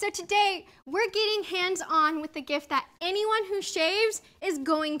 So today, we're getting hands-on with the gift that anyone who shaves is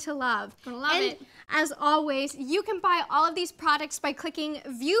going to love. Gonna love and it. As always, you can buy all of these products by clicking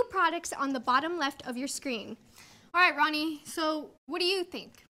View Products on the bottom left of your screen. All right, Ronnie, so what do you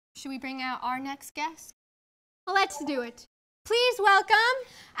think? Should we bring out our next guest? Let's do it. Please welcome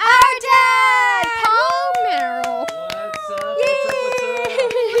our dad, Paul Merrell. What's up?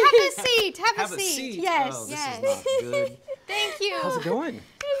 Have a seat. Have a seat. Yes. Oh, this yes. is not good. Thank you. How's it going?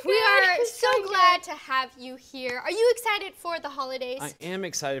 We are so glad to have you here. Are you excited for the holidays? I am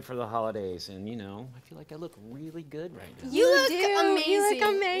excited for the holidays, and you know, I feel like I look really good right now. You look amazing. You look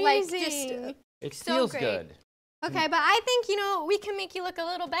amazing. Like just It so feels great. good. okay, but I think we can make you look a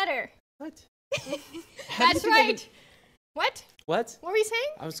little better. What? That's right. What? What? What were you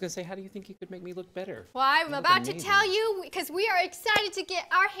saying? I was gonna say, how do you think you could make me look better? Well, I'm look about to amazing. tell you because we are excited to get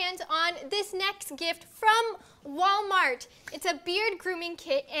our hands on this next gift from Walmart. It's a beard grooming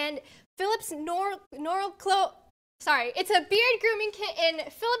kit and Philips Sorry, it's a beard grooming kit and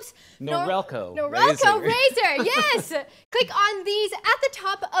Philips Norelco razor. Yes. Click on these at the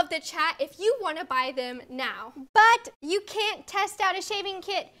top of the chat if you want to buy them now. But you can't test out a shaving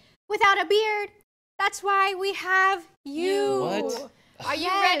kit without a beard. That's why we have you. What? Are you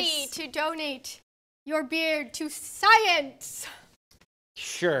ready to donate your beard to science.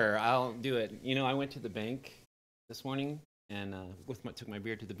 Sure, I'll do it. You know, I went to the bank this morning and took my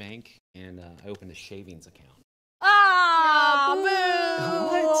beard to the bank and I opened a Shavings account. Ah, boo.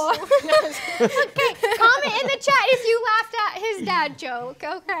 Okay, comment in the chat if you laughed at his dad joke,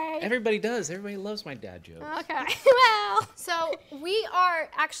 okay? Everybody does. Everybody loves my dad jokes. Okay, well. So we are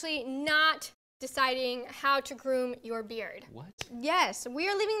actually not deciding how to groom your beard. What? Yes, we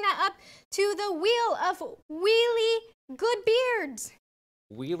are leaving that up to the wheel of Wheelie Good Beards.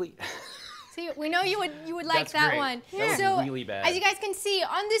 Wheelie. See, we know you would like That's that great. one. That was So, really bad. as you guys can see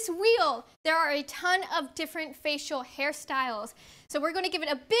on this wheel, there are a ton of different facial hairstyles. So we're going to give it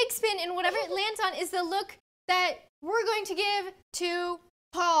a big spin, and whatever it lands on is the look that we're going to give to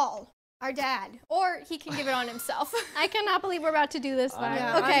Paul, our dad, or he can give it on himself. I cannot believe we're about to do this live.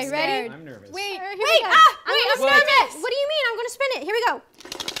 Yeah, Okay, I'm ready? I'm nervous. Wait, I'm I'm nervous. nervous. What do you mean? I'm going to spin it. Here we go.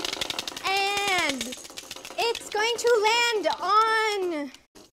 And it's going to land on...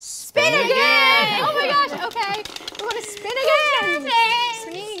 Spin again! Oh my gosh, okay. We're going to spin again.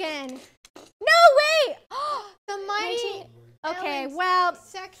 Spinning again. No, wait! The mighty... Okay, well...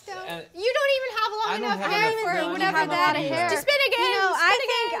 Sextone. You don't even have long I don't enough have hair enough- for no, I don't whatever have that enough is. hair. Just spin again. You know,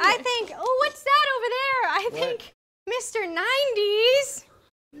 I think, oh, what's that over there? I What? think Mr. 90s.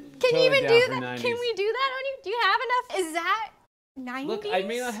 Can Totally you even down do for that? 90s. Can we do that on you? Do you have enough? Is that 90s? Look, I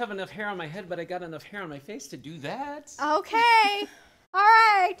may not have enough hair on my head, but I got enough hair on my face to do that. Okay. All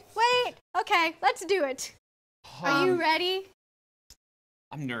right. Wait. Okay, let's do it. Are you ready?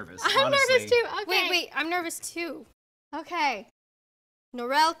 I'm nervous. I'm honestly. nervous too. Okay. Wait, I'm nervous too. Okay.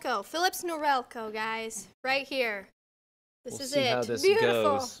 Norelco. Phillips Norelco, guys. Right here. This We'll is see it. how this Beautiful.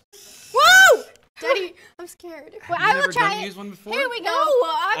 goes. Whoa! Daddy, I'm scared. Well, Have I you will never try done it. use one before? Here we go. No,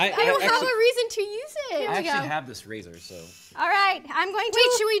 I don't have actually- a reason to use it. I we actually go. have this razor, so All right. I'm going to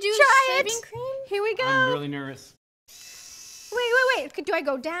Wait, should we do try shaving it. cream? Here we go. I'm really nervous. Wait. Do I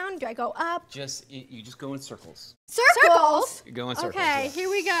go down? Do I go up? Just you just go in circles. Circles. You go in circles. Okay, yeah. here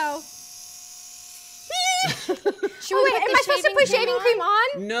we go. Should Oh, wait, am I supposed to put shaving cream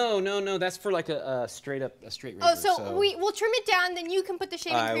on? No. That's for like a straight razor. Oh, so we'll trim it down, then you can put the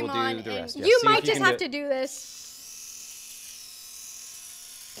shaving I cream will do on. the and rest, yeah. You See if might you just can have do to it. do this.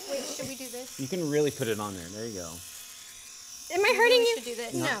 Wait, should we do this? You can really put it on there. There you go. Am I hurting We you? should do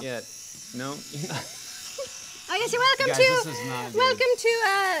this. Not yet. No. I guess you're welcome Guys, to. this is not good. Welcome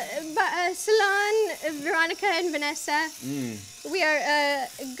to Salon Veronica and Vanessa. We are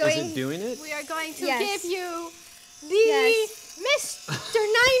going. Is it doing it? We are going to Yes. give you the Yes. Mr.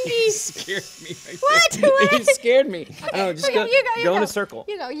 You 90s. scared me. Right What? there. What? You scared me. No, just You go, you go in a circle.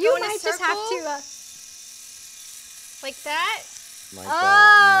 You go. You Go in a might just have circle? to. Like that. Like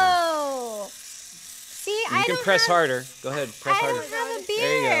that, Oh. See, yeah. I You can don't press have, harder. Go ahead, press I harder. don't have a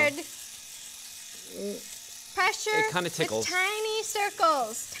There you go. beard. Pressure. It kinda with tickles. Tiny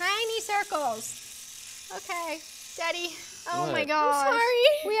circles. Tiny circles. Okay. Daddy. Oh my What? gosh. I'm sorry.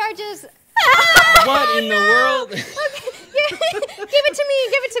 We are just. What in the world? Give it to me.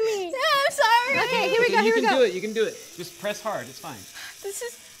 Give it to me. I'm sorry. Okay, here we go. You Here we can go. do it. You can do it. Just press hard. It's fine.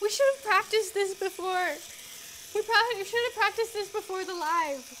 We should have practiced this before. We probably should have practiced this before the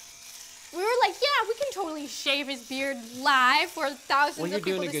live. We were like, yeah, we can totally shave his beard live for thousands Well, you're of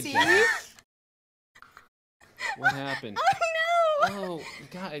people doing a to good see. job. What happened? Oh no. Oh,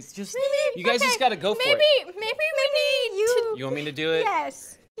 guys, just Maybe- you guys okay, just gotta go for Maybe it. we need You. You want me to do it?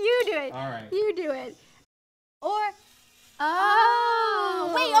 Yes. You do it. All right. You do it. Or.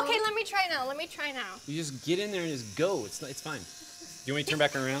 Oh. Wait, Oh. okay, let me try now. Let me try now. You just get in there and just go. It's fine. Do you want me to turn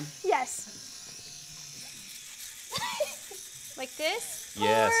back around? Yes. Like this?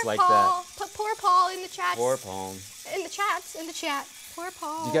 Yes, Poor like Paul. Put poor Paul in the chats. Poor palm. In the chats. In the chat. Poor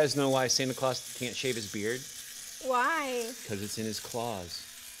Paul. Do you guys know why Santa Claus can't shave his beard? Why? Because it's in his claws.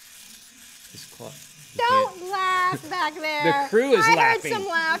 His claw. He Don't laugh back there. The crew is I laughing. heard some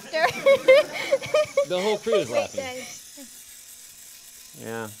laughter. can't- The whole crew is laughing.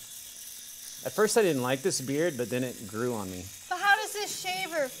 Yeah. At first I didn't like this beard, but then it grew on me. But how does this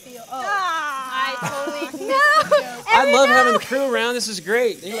shaver feel? Oh. Ah. I totally No. I love having the crew around. This is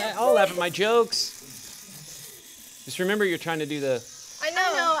great. They all laugh at my jokes. Just remember you're trying to do the... I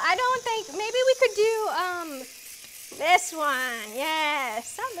know. No, I don't think. Maybe we could do this one.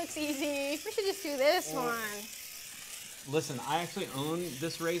 Yes, that looks easy. We should just do this one. Listen, I actually own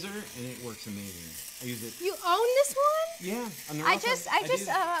this razor, and it works amazing. I use it... You own this one? Yeah. I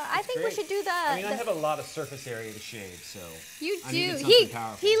think we should do the. I mean, I have a lot of surface area to shave, so... You I do. needed something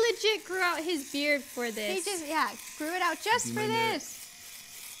powerful. He legit grew out his beard for this. He just grew it out just for My neck. this.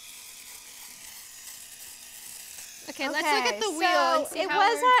 Okay, let's look at the wheel and see it how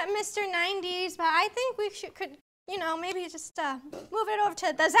was we're- at Mr. 90s, but I think we could, maybe just move it over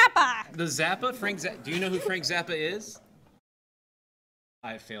to the Zappa. The Zappa? Frank Zappa? Do you know who Frank Zappa is?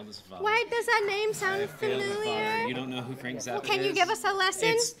 I failed as a father. Why does that name I sound failed as a father. familiar? You don't know who Frank Zappa is? Can you give us a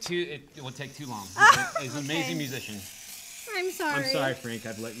lesson? It will take too long. He's an amazing musician. I'm sorry. I'm sorry, Frank.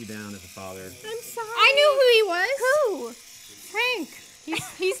 I've let you down as a father. I'm sorry. I knew who he was. Who? Frank.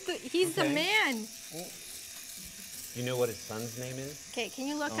 He's the Okay. man. Do you know what his son's name is? Okay, can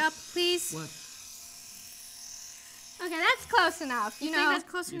you look up, please? What? Okay, that's close enough. You think that's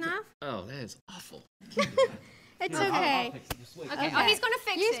close enough? Oh, that is awful. It's I'll okay. fix it. Just wait. Okay. Oh, he's gonna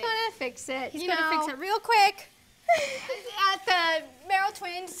fix He's it. gonna fix it. He's you gonna know, fix it real quick. At the Merrell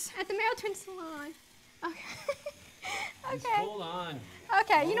Twins. At the Merrell Twin Salon. Okay. Just okay. hold on.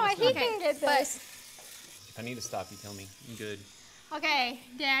 Okay, you know what? He Okay, can get but- this. If I need to stop, you tell me. I'm good. Okay,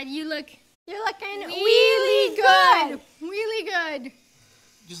 Dad, you're looking really good. Really good.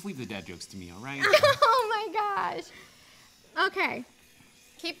 Just leave the dad jokes to me, all right? Oh my gosh. Okay.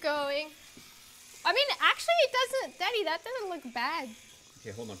 Keep going. I mean, actually, it doesn't, Daddy, that doesn't look bad. Okay,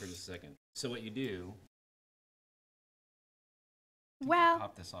 hold on for just a second. So what you do, Well,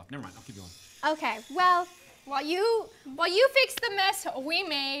 pop this off. Never mind, I'll keep going. okay. Well, While you fix the mess we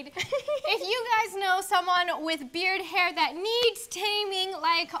made, if you guys know someone with beard hair that needs taming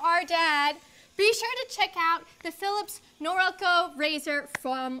like our dad, be sure to check out the Philips Norelco razor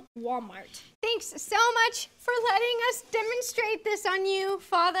from Walmart. thanks so much for letting us demonstrate this on you,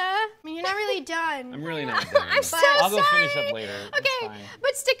 Father. I mean, you're not really done. I'm really not done. I'm so I'll go sorry. finish up later. It's Okay, fine.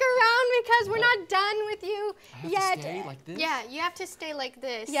 but stick around because we're not done with you I have yet. to stay like this? Yeah, you have to stay like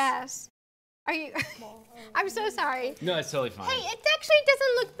this. Yes. Are you? I'm so sorry. No, it's totally fine. Hey, it actually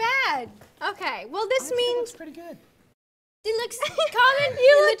doesn't look bad. Okay. Well, this means pretty good. It looks. Comment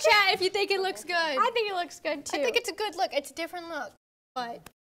in the chat if you think it looks good. I think it looks good too. I think it's a good look. It's a different look, but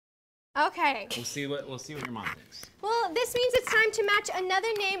okay. We'll see what your mom thinks. Well, this means it's time to match another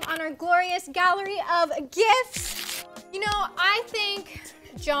name on our glorious gallery of gifts. you know, I think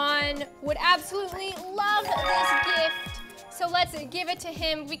John would absolutely love this gift. So let's give it to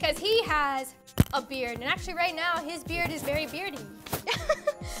him because he has a beard. And actually right now, his beard is very beardy.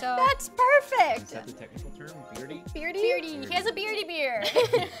 So That's Is perfect. that the technical term? Beardy? beardy. He has a beardy beard.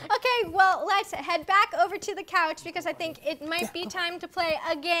 Okay, well, let's head back over to the couch because I think it might be time to play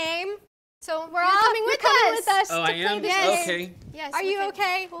a game. So We're all coming you're with coming us. with us Oh, to I play am? this game. Okay. Yes. Are you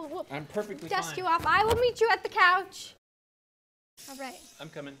okay? We'll I'm perfectly dust fine. you off. I will meet you at the couch. All right. I'm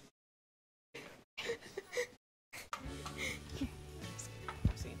coming.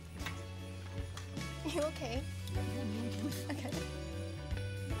 See. You okay? Okay.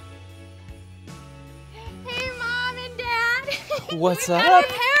 Hey, Mom and Dad. What's We got up? our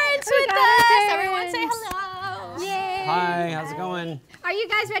parents with got us. our parents. Everyone say hello. Yay. Hi, how's it going? Are you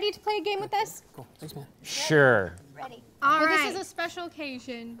guys ready to play a game with us? Cool. Thanks, man. Sure. Ready. All Well, right. this is a special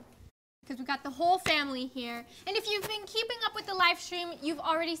occasion because we got the whole family here. And if you've been keeping up with the live stream, you've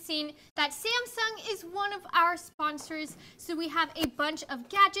already seen that Samsung is one of our sponsors. So we have a bunch of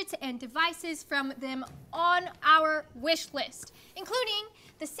gadgets and devices from them on our wish list, including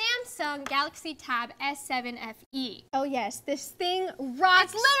the Samsung Galaxy Tab S7 FE. Oh yes, this thing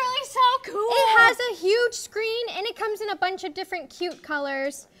rocks. It's literally so cool. It has a huge screen and it comes in a bunch of different cute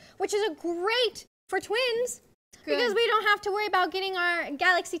colors, which is a great for twins because we don't have to worry about getting our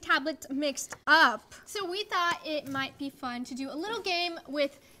Galaxy tablets mixed up. So we thought it might be fun to do a little game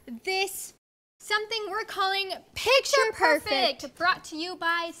with this, something we're calling Picture Perfect, brought to you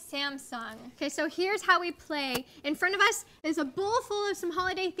by Samsung. Okay, so here's how we play. In front of us is a bowl full of some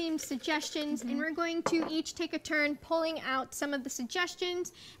holiday themed suggestions, and we're going to each take a turn pulling out some of the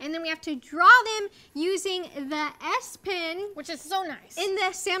suggestions, and then we have to draw them using the S Pen, Which is so nice. in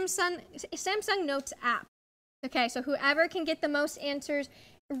the Samsung Notes app. Okay, so whoever can get the most answers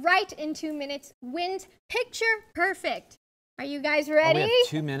right in 2 minutes wins Picture Perfect. Are you guys ready? Oh, we have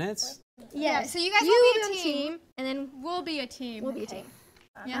 2 minutes? Yeah, so you guys You will be a on team. and then We'll be a team. we'll be a team.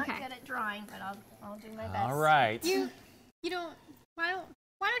 I'm Yeah. not Okay. good at drawing, but I'll do my best. All right. You don't.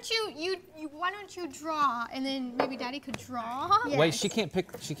 Why don't you draw and then maybe Daddy could draw? Yeah. Wait, she can't pick,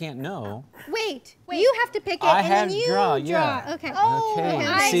 she can't know. Wait, you have to pick it I and have then to you draw, yeah. Okay. Oh, Okay,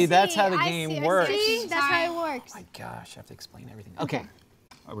 I see, that's how the I game see, I see. works. See, that's Sorry. how it works. My gosh, I have to explain everything. Okay.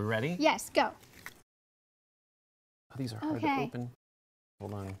 Are we ready? Yes, go. Oh, these are hard Okay. to open.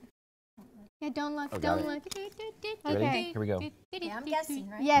 Hold on. Yeah, don't look, Oh, got don't it. look. Ready? Okay. Here we go. Yeah, I'm guessing,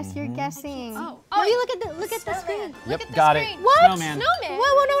 right? Yes, you're guessing. Oh, Oh, you look at the Snowman. screen. at Yep, the got screen. it. What? Snowman. Snowman.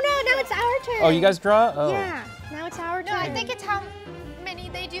 Whoa, no, now it's our turn. Oh, you guys draw? Oh. Yeah, now it's our turn. No, I think it's how many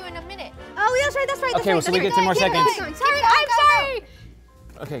they do in a minute. Oh, that's right, that's right. Okay, so we get 10 more seconds. Sorry, I'm sorry.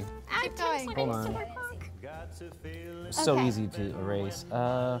 Okay, Keep going. hold on. So easy to erase.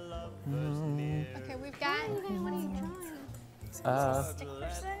 Okay, we've got. What are you drawing?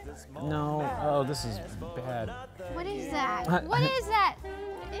 No. Oh, this is bad. What is that? What is that?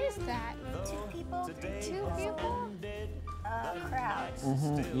 What is that? Two people. Two people? Crowd.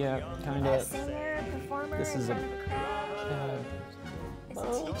 Yeah, kind A of. singer, performer. This is in a front of crowd. Is a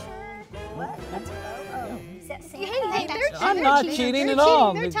teacher. What? That's is that Santa? Hey, they're I'm not cheating at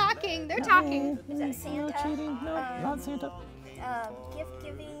all. They're talking. They're talking. Is that Santa? No cheating. No, not Santa. Gift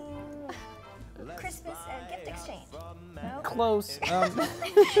giving. Christmas gift exchange. No. Close.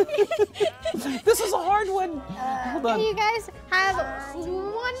 This is a hard one. Hold on. You guys have 1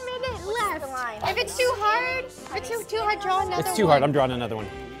 minute left. If it's too hard, draw another one. It's too hard. I'm drawing another one.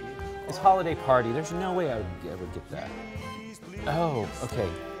 It's holiday party. There's no way I would get that. Oh, okay.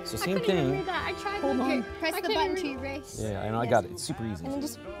 So same thing. I tried Hold on. Press the button to erase. Yeah, I know. I got it. It's super easy. And then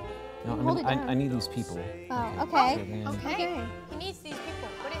just No, hold it down. I need these people. Oh, okay. then- Okay. He needs these people.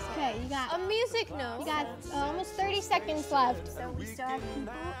 What is it? Okay, you got A music note. you got almost 30 seconds left. So we still have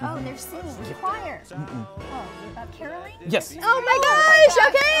people. Oh, they're singing. Choir. Oh, caroling? Yes. Oh my gosh!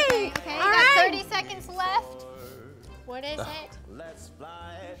 Okay. Okay, All you got right. 30 seconds left. What is it?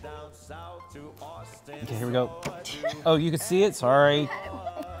 Okay, here we go. Oh, you can see it. Sorry.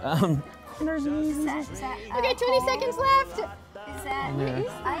 There's Is that, Okay, 20 seconds left. Is that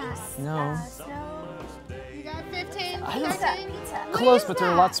ice? No. Snow? You got 15, Pizza. 13. Pizza. Close, but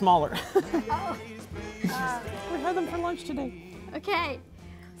they're a lot smaller. Oh. We had them for lunch today. Okay.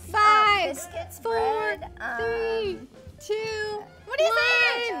 5, Biscuits, 4, bread. 3, 2. What is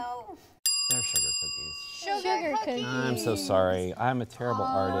it? Dough. They're sugar cookies. Sugar cookies. I'm so sorry. I'm a terrible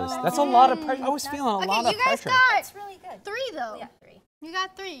artist. That's a lot of pressure. I was feeling a lot of you guys pressure. got It's really good. 3 though. Yeah, 3. You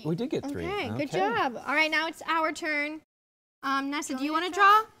got 3. We did get 3. Okay, good job. All right, now it's our turn. Nessa, do you want to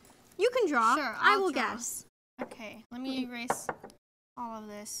draw? You can draw. Sure, I I'll will draw. guess. Okay, let me erase all of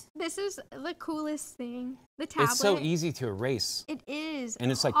this. This is the coolest thing. The tablet. It's so easy to erase. It is.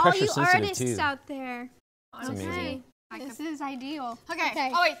 And it's like All pressure you sensitive artists too. out there. It's amazing. This is ideal.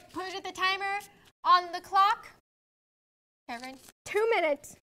 Okay. Oh wait, put the timer on the clock. Okay, ready? 2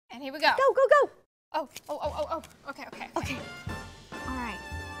 minutes. And here we go. Go, go, go. Oh. Okay. Okay. All right.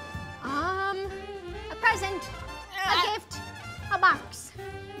 A present, a gift, a box,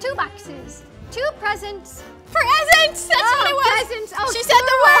 2 boxes, 2 presents. Presents! That's what it was. Presents. Oh, She said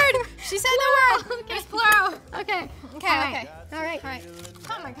the plural. word. She said the word. Okay. It's plural. Okay. Okay. All right. All right.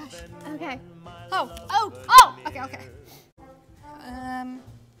 Oh my gosh. Okay. Oh. Okay.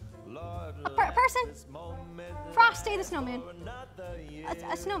 A person. Frosty the snowman.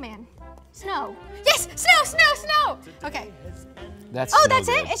 A snowman. Snow. Yes! Snow! Okay. That's Oh, snow that's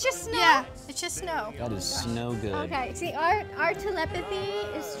good. it? It's just snow? Yeah, it's just snow. That is snow good. Okay. See, our telepathy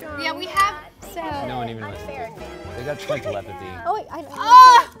is strong. Yeah, we have. So. No one even Unfair advantage. They got twin telepathy. Oh, wait. I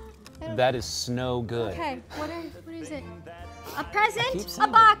Oh! That is snow good. Okay. What is it? A keep present, a saying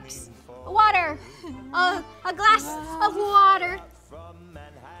it. box, water, a glass of water.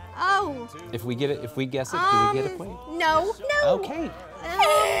 Oh. If we guess it, do we get a point? No. Okay.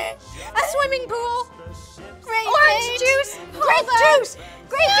 A swimming pool. Orange Orange juice. Grape Hold on. juice.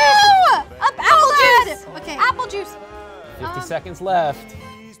 Grape juice. Apple juice. Okay. Apple juice. 50 seconds left.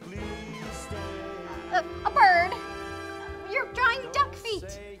 A bird. You're drawing duck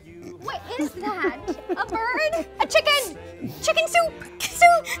feet. What is that? A bird? A chicken. Chicken soup.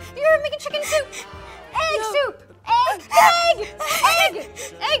 Soup. You're making chicken soup. Egg soup. Egg.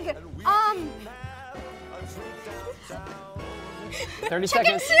 30 Chicken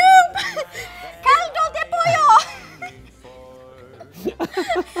seconds. soup. Caldo de pollo.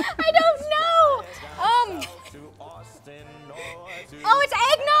 I don't know. Oh, it's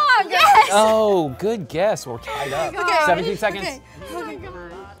eggnog. Yes. Oh, good guess. We're tied up. Okay. 17 seconds. Okay. Oh my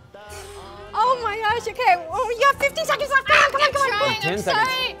god. Oh my gosh. Okay. Oh, you have 15 seconds left. Come on. Oh, 10 seconds.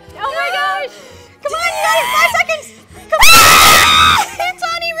 Oh my gosh. Come on, you got it. 5 seconds. Come on. It's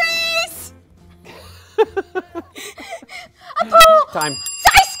on erase. A pool. Time.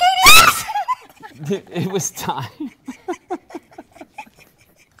 Ice skating. It was time.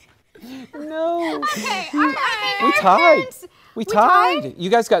 No. Okay. We tied. We tied. You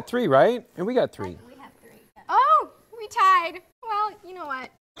guys got 3, right? And we got 3. We have 3. Yeah. Oh, we tied. Well, you know what?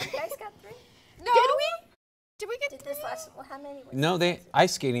 You guys got 3? No. Did we? Did we get Did this last? Well, how many? Was No,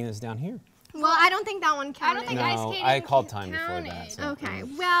 ice skating is down here. Well, I don't think that one counted. I don't think No, ice skating I called time counted. before that. So. Okay.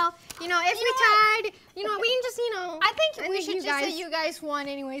 Well, if we tied, we can just, I think we should you just say guys, you guys won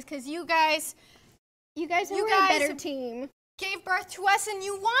anyways, because you guys you guys you were guys- a better team. gave birth to us and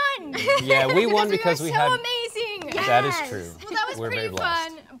you won. Yeah, we won because we so had. amazing. That is true. Well, that was We're pretty very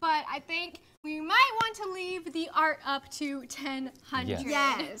blessed. fun, but I think we might want to leave the art up to 1000. Yes.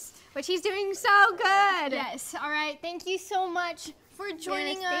 Yes, but she's doing so good. Yes. All right. Thank you so much for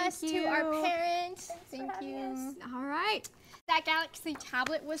joining Yes, us. thank To our you. parents. Thank you. All right. That Galaxy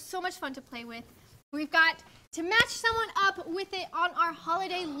tablet was so much fun to play with. We've got to match someone up with it on our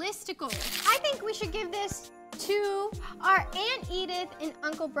holiday listicle. I think we should give this to our Aunt Edith and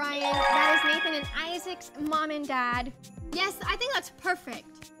Uncle Brian. That is Nathan and Isaac's mom and dad. Yes, I think that's perfect.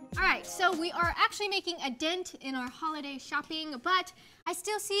 All right, so we are actually making a dent in our holiday shopping, but I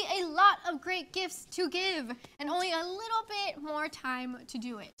still see a lot of great gifts to give and only a little bit more time to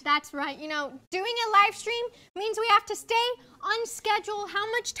do it. That's right. You know, doing a live stream means we have to stay on schedule. How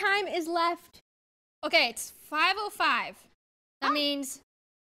much time is left? Okay, it's 5:05. That means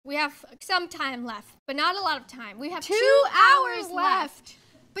we have some time left, but not a lot of time. We have 2 hours left.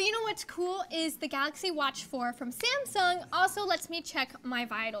 But you know what's cool is the Galaxy Watch 4 from Samsung also lets me check my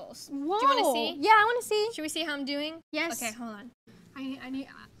vitals. Whoa. Do you want to see? Yeah, I want to see. Should we see how I'm doing? Yes. Okay, hold on.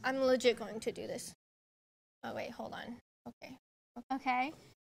 I'm legit going to do this. Oh, wait, hold on. Okay. Okay.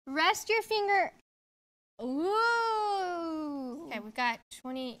 Rest your finger. Ooh. Okay, we've got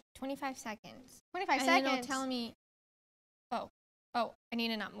 25 seconds. 25 and seconds. then it'll tell me, oh, I need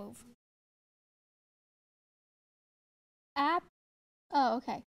to not move. App. Oh,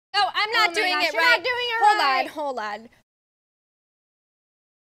 okay. Oh, I'm not doing it You're right. not doing it right. Hold on.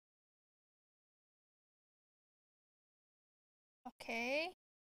 Okay.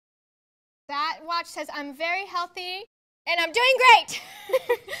 That watch says I'm very healthy and I'm doing great.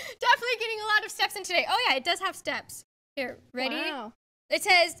 Definitely getting a lot of steps in today. Oh yeah, it does have steps. Here, ready? Wow. It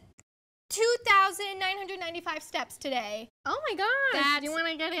says 2,995 steps today. Oh my gosh. That's Do you want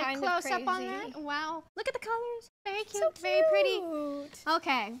to get a kind of close up on crazy. that? Wow. Look at the colors. Very cute. So Very pretty. cute.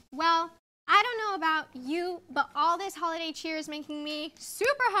 Okay. Well, I don't know about you, but all this holiday cheer is making me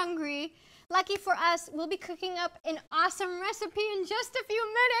super hungry. Lucky for us, we'll be cooking up an awesome recipe in just a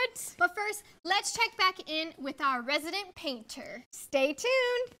few minutes. But first, let's check back in with our resident painter. Stay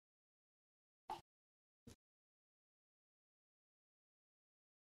tuned.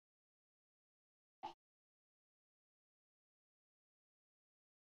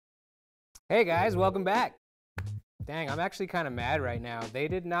 Hey guys, welcome back. Dang, I'm actually kind of mad right now. They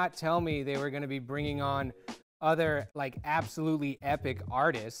did not tell me they were going to be bringing on other like absolutely epic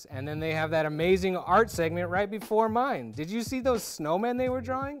artists, and then they have that amazing art segment right before mine. Did you see those snowmen they were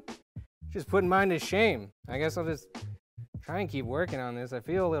drawing? Just putting mine to shame. I guess I'll just try and keep working on this. I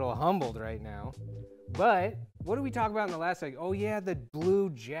feel a little humbled right now. But what did we talk about in the last segment? Oh yeah, the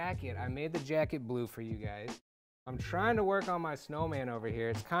blue jacket. I made the jacket blue for you guys. I'm trying to work on my snowman over here.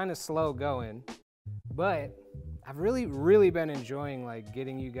 It's kind of slow going, but I've really been enjoying like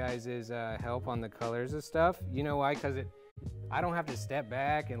getting you guys' help on the colors and stuff. You know why? Because I don't have to step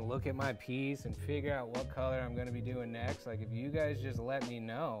back and look at my piece and figure out what color I'm going to be doing next. Like if you guys just let me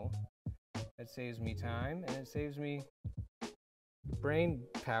know, that saves me time and it saves me brain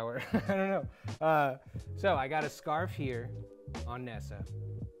power. I don't know. So I got a scarf here on Nezza,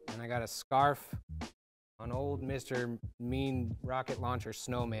 and I got a scarf on old Mr. Mean Rocket Launcher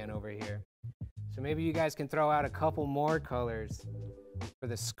Snowman over here. So maybe you guys can throw out a couple more colors for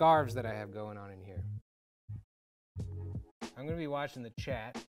the scarves that I have going on in here. I'm gonna be watching the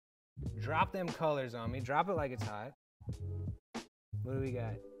chat. Drop them colors on me. Drop it like it's hot. What do we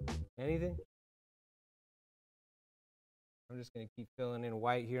got? Anything? I'm just gonna keep filling in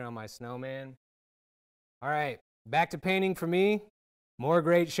white here on my snowman. All right, back to painting for me. More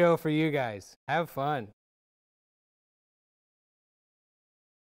great show for you guys. Have fun.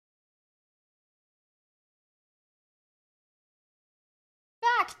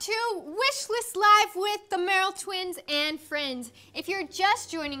 Back to Wishlist Live with the Merrell twins and friends. If you're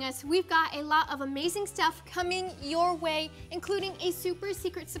just joining us, we've got a lot of amazing stuff coming your way, including a super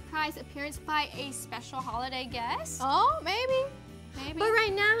secret surprise appearance by a special holiday guest. Oh, maybe. Maybe. But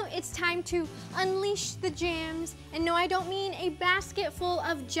right now, it's time to unleash the jams. And no, I don't mean a basket full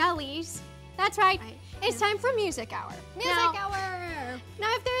of jellies. That's right. It's time for Music Hour. Music Hour! Now,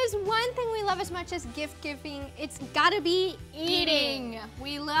 if there is one thing we love as much as gift giving, it's gotta be eating.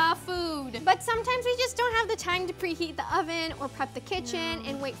 We love food. But sometimes we just don't have the time to preheat the oven or prep the kitchen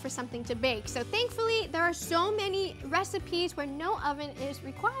and wait for something to bake. So thankfully, there are so many recipes where no oven is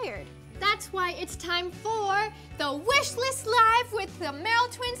required. That's why it's time for the Wishlist Live with the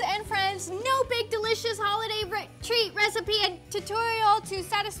Merrell twins and friends. No big delicious holiday treat recipe and tutorial to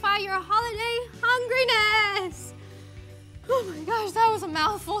satisfy your holiday hungriness. Oh my gosh, that was a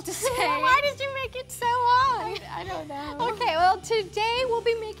mouthful to say. Why did you make it so long? I don't know. Okay, well today we'll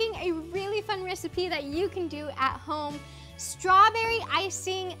be making a really fun recipe that you can do at home. Strawberry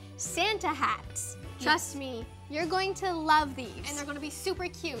icing Santa hats. Trust me, you're going to love these. And they're gonna be super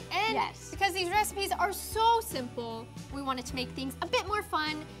cute. And Yes. because these recipes are so simple, we wanted to make things a bit more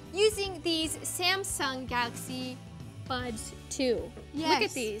fun using these Samsung Galaxy Buds 2. Look Yes.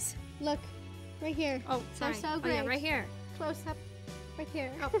 at these. Look, right here. Oh, sorry. so Oh, yeah, great. right here. Close up, right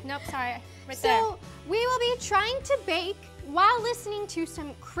here. Oh, nope, sorry. Right So there. we will be trying to bake while listening to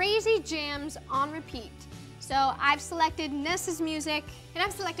some crazy jams on repeat. So I've selected Nessa's music. And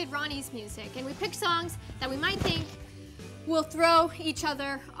I've selected Ronnie's music, and we picked songs that we might think will throw each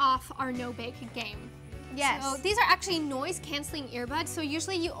other off our no-bake game. Yes. So these are actually noise-canceling earbuds, so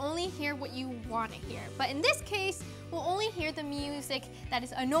usually you only hear what you want to hear. But in this case, we'll only hear the music that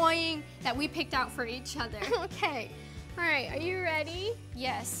is annoying that we picked out for each other. Okay. All right, are you ready?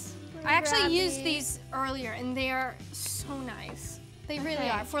 Yes. Let me I actually grab used these. these earlier, and they are so nice. They really Okay.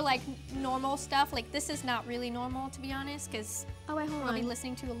 are. For like normal stuff, like this is not really normal to be honest, because Oh wait, hold I'll be on.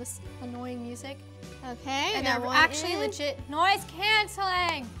 listening to annoying music. Okay. And that they're one actually in. legit noise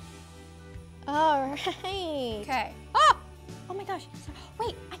canceling. All right. Okay. Oh! Oh my gosh.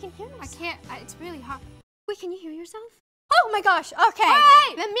 Wait, I can hear I myself. can't, it's really hot. Wait, can you hear yourself? Oh my gosh. Okay.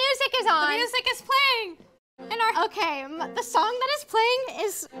 Right. The music is on. The music is playing. And our Okay, the song that is playing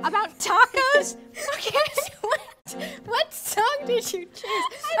is about tacos. Okay. What song did you choose?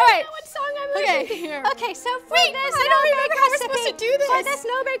 All right. what song I'm Okay. listening to here. Okay, so for Wait, this I don't no-bake remember how we're recipe, supposed to do this. For this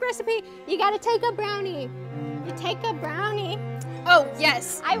no-bake recipe, you gotta take a brownie. You take a brownie. Oh,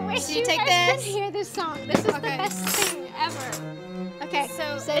 yes. I wish So you you take guys this. could hear this song. This is the Okay. best thing ever. Okay, So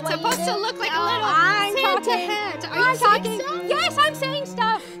it's what you supposed to do- look like a No, little I'm Santa talking. hat. Are I'm you saying talking. stuff? Yes, I'm saying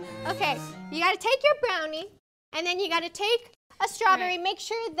stuff. Okay, you gotta take your brownie, and then you gotta take a strawberry. Right. Make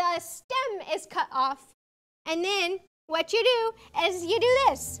sure the stem is cut off, and then what you do is you do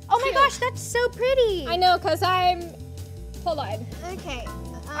this. Oh my Cute. gosh, that's so pretty. I know, because I'm, hold on. Okay.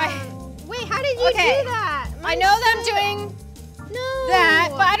 I- Wait, how did you Okay. do that? I Mine's know that I'm so- doing No. that,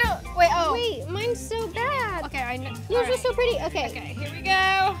 but I don't, wait, oh. Wait, mine's so bad. Okay, I know. Yours all are so pretty. Okay. Okay, here we go.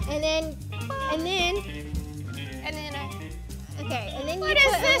 And then, And then okay, and then What you is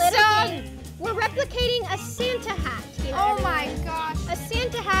put a this little song? thing. We're replicating a Santa hat here. oh my everyone. gosh. A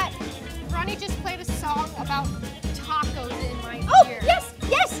Santa hat. Ronnie just played a song about tacos in my Oh, ear. yes,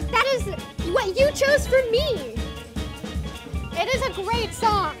 yes, that is what you chose for me. It is a great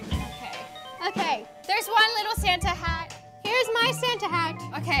song. Okay. Okay, There's one little Santa hat. here's my Santa hat.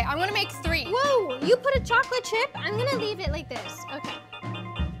 Okay, I'm gonna make 3. Whoa, you put a chocolate chip? I'm gonna leave it like this. Okay.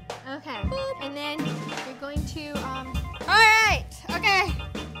 Okay, and then you're going to, All right, okay.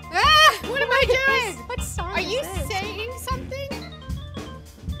 Ah, what am I doing? What song Are is you this? saying something?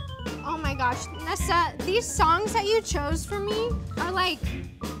 Oh my gosh, Nessa, these songs that you chose for me are like,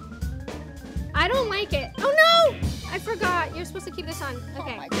 I don't like it. Oh no! I forgot. You're supposed to keep this on.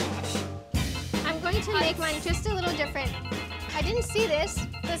 Okay. Oh my gosh. I'm going to make mine just a little different. I didn't see this.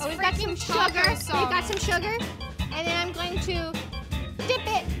 This We've got some freaking taco sugar. song. We've got some sugar. And then I'm going to dip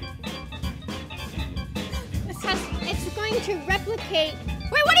it. It's going to replicate.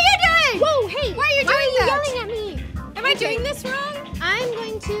 Wait, what are you doing? Whoa, hey! Why are you Why doing are you that? yelling at me? Am I doing this wrong? I'm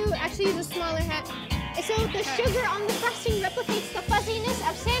going to actually use a smaller hat. So the sugar on the frosting replicates the fuzziness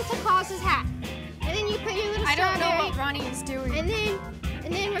of Santa Claus's hat. And then you put your little I don't know strawberry. what Ronnie is doing.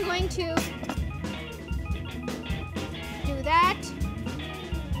 And then we're going to do that.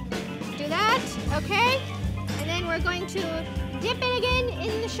 Do that, okay? And then we're going to dip it again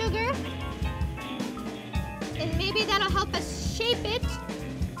in the sugar. And maybe that'll help us shape it.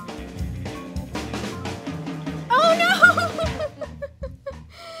 Oh no!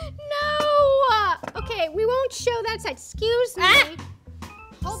 No! Okay, we won't show that side. Excuse me. Ah!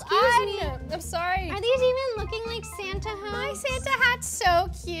 Hold Excuse on. me. I'm sorry. Are these even looking like Santa hats? My Santa hat's so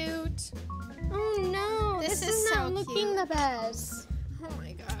cute. Oh no, This this is is not so looking cute. the best. Oh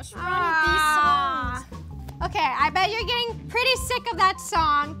my gosh, Ronnie, Ah. these songs. Okay, I bet you're getting pretty sick of that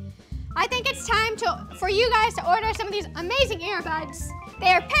song. I think it's time for you guys to order some of these amazing earbuds. They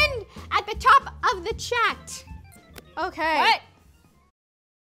are pinned at the top of the chat. Okay. What?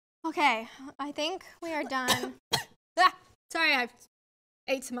 Okay, I think we are done. Ah, sorry, I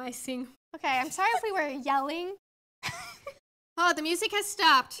ate some icing. Okay, I'm sorry if we were yelling. Oh, the music has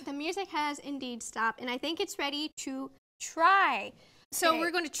stopped. The music has indeed stopped, and I think it's ready to try. So Okay.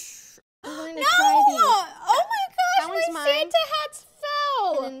 we're going to I'm going to No! try these. Oh my That gosh, one's my mine. Santa hats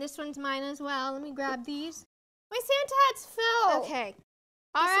And fell. then this one's mine as well. Let me grab these. My Santa hats fell. Okay.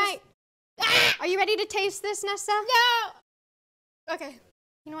 All This is- right. Are you ready to taste this, Nessa? No. Okay.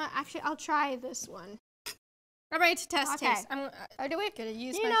 You know what? Actually, I'll try this one. I'm ready to test Okay. taste. I'm Do it. gonna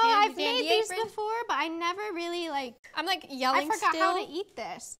use You my know, handy I've made dandy these apron. before, but I never really like. I'm like I yelling forgot still. how to eat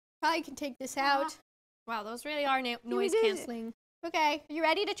this. Probably can take this out. Wow, those really are noise did it. canceling. Okay, you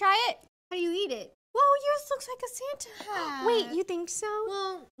ready to try it? How do you eat it? Whoa, yours looks like a Santa hat. Wait, you think so?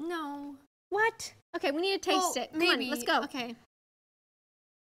 Well, no. What? Okay, we need to taste Well, it. Come maybe. on, let's go. Okay.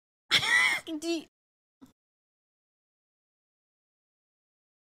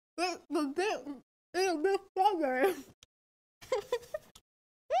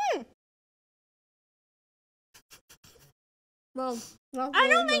 Well, I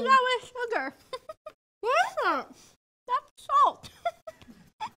don't think that was sugar. What is that? That's salt.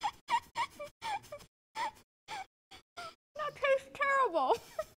 That tastes terrible.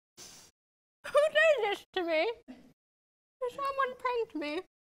 Who did this to me? Someone pranked me.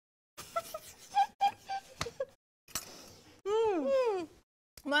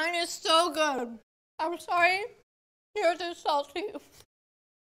 Mine is so good. I'm sorry. Yours is salty.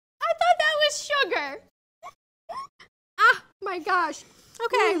 I thought that was sugar. Ah, my gosh.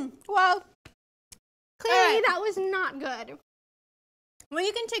 Okay, well, clearly Alright. that was not good. Well,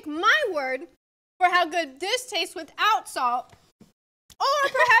 you can take my word for how good this tastes without salt. Or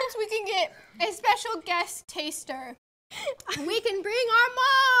perhaps we can get a special guest taster. We can bring our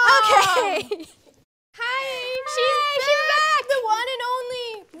mom. Okay. Hi, she's back. The one and only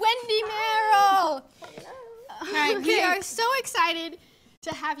Wendy Merrell. All right, we Okay. are so excited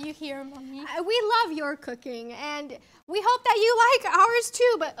to have you here, Mommy. We love your cooking, and we hope that you like ours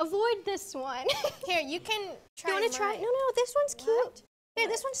too, but avoid this one. Here, you can try. You want to try? mine. No, this one's cute. Here,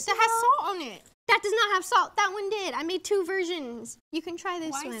 this one's That has salt on it. That does not have salt. That one did. I made 2 versions. You can try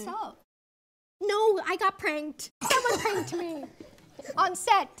this Why one. salt? No, I got pranked. Someone pranked me on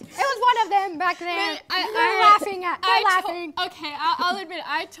set. It was one of them back there. They're laughing at. They're laughing. Okay, I'll admit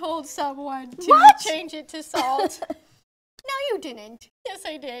I told someone to What? change it to salt. No, you didn't. Yes,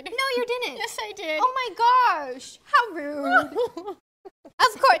 I did. No, you didn't. Yes, I did. Oh my gosh, how rude.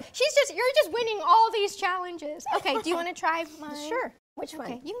 Of course, you're just winning all these challenges. Okay, do you want to try mine? Sure. Which one?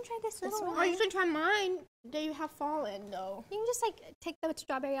 Okay, you can try this Or one. you can try mine. They have fallen though. You can just like take the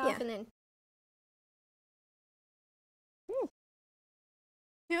strawberry off Yeah. and then.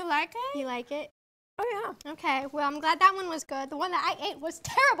 You like it? You like it? Oh yeah. Okay, well, I'm glad that one was good. The one that I ate was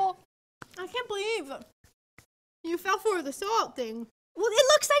terrible. I can't believe you fell for the salt thing. Well, it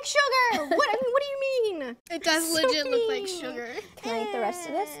looks like sugar. What do you mean? It does So legit look like mean. sugar. Can I eat the rest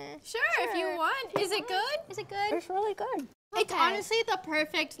of this? Sure, if you want. Is it good? Is it good? It's really good. It's Okay. honestly the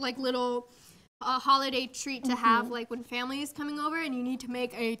perfect like little holiday treat to have like when family is coming over and you need to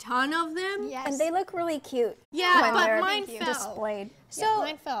make a ton of them. Yes. And they look really cute. Yeah, when but they're mine fell. displayed. So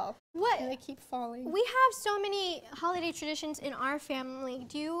mine fell. What? And they keep falling. We have so many holiday traditions in our family.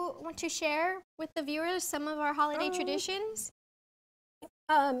 Do you want to share with the viewers some of our holiday traditions?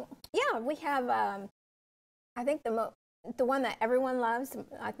 Yeah, we have. I think the one that everyone loves.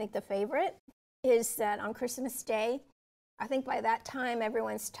 I think the favorite is that on Christmas Day. I think by that time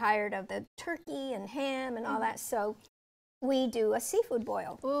everyone's tired of the turkey and ham and all that, so we do a seafood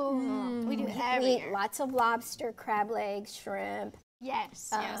boil. Ooh, we do it We every eat year. lots of lobster, crab legs, shrimp. Yes.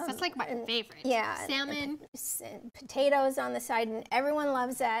 Yes, that's like my favorite. Yeah, Salmon. and potatoes on the side, and everyone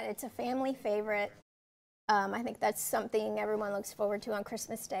loves that. It's a family favorite. I think that's something everyone looks forward to on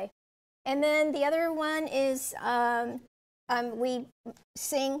Christmas Day. And then the other one is we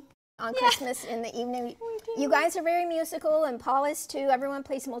sing on Christmas in the evening. You guys are very musical, and Paul is too. Everyone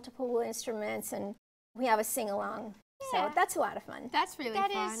plays multiple instruments, and we have a sing-along. Yeah. So that's a lot of fun. That's really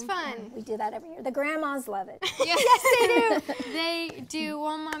That fun. is fun. We do that every year. The grandmas love it. Yes, they do. They do.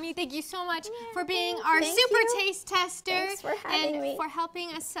 Well, Mommy, thank you so much for being our Thank super you. taste tester Thanks for having and me. for helping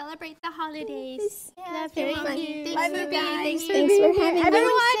us celebrate the holidays. Love you, you, Mommy. Mommy. Thanks Love for you being guys. here. Thanks for having me.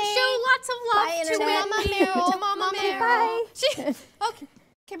 Everyone, say show lots of love bye, to Internet. Mama Merrell. To Mama Okay, Merrell. bye. Okay.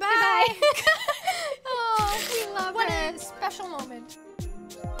 Okay, bye. Oh, we love What her. a special moment.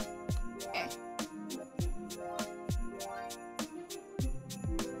 Okay.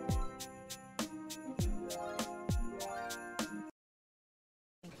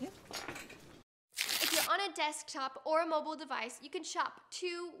 If you're on a desktop or a mobile device, you can shop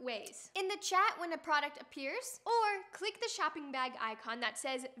 2 ways. In the chat when a product appears, or click the shopping bag icon that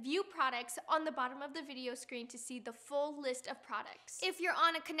says View Products on the bottom of the video screen to see the full list of products. If you're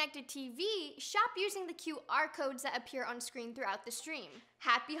on a connected TV, shop using the QR codes that appear on screen throughout the stream.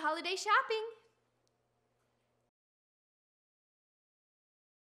 Happy holiday shopping!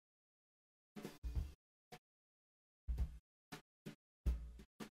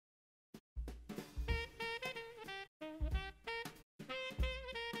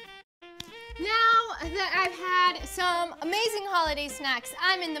 Now that I've had some amazing holiday snacks,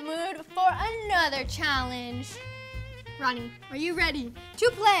 I'm in the mood for another challenge. Ronnie, are you ready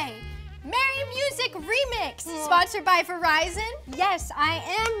to play Merry Music Remix, sponsored by Verizon? Yes, I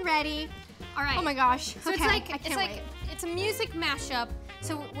am ready. All right. Oh my gosh. So Okay, it's a music mashup.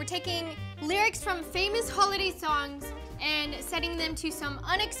 So we're taking lyrics from famous holiday songs and setting them to some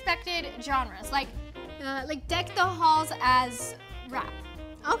unexpected genres, like Deck the Halls as rap.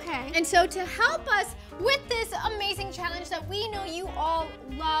 Okay. And so to help us with this amazing challenge that we know you all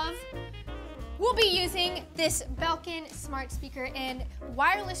love, we'll be using this Belkin smart speaker and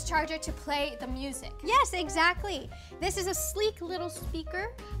wireless charger to play the music. Yes, exactly. This is a sleek little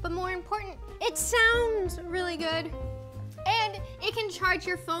speaker, but more important, it sounds really good. And it can charge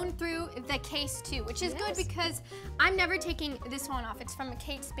your phone through the case too, which is good because I'm never taking this one off. It's from a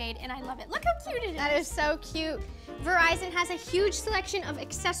Kate Spade and I love it. Look how cute it is. That is so cute. Verizon has a huge selection of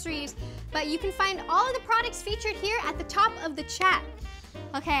accessories, but you can find all of the products featured here at the top of the chat.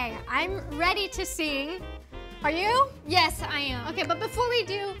 Okay, I'm ready to sing. Are you? Yes, I am. Okay, but before we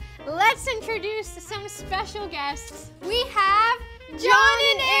do, let's introduce some special guests. We have John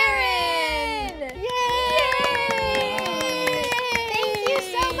and Aaron! Yay! Thank you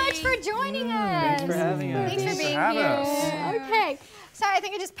so much for joining us. Thanks for having us. Thanks for being having here. us. Okay, sorry, I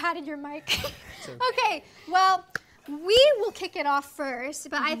think I just patted your mic. Okay, well, we will kick it off first,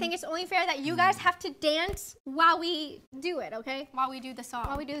 but I think it's only fair that you guys have to dance while we do it, okay? While we do the song.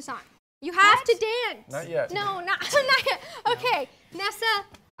 While we do the song. You have to dance. Not yet. No, not yet. Okay, Nezza,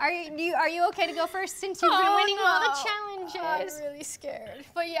 are you okay to go first since you've been winning all the challenges? I'm really scared.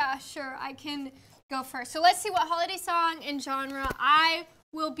 But yeah, sure, I can go first. So let's see what holiday song and genre I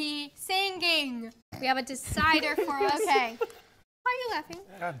will be singing. We have a decider for us. Okay. Why are you laughing?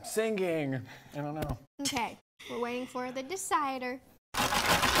 I'm singing. I don't know. Okay, we're waiting for the decider.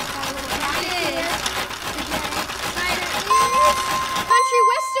 Country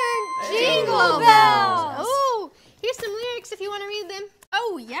Western Jingle Bells. Oh, here's some lyrics if you want to read them.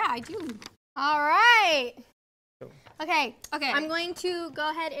 Oh yeah, I do. All right. Okay. I'm going to go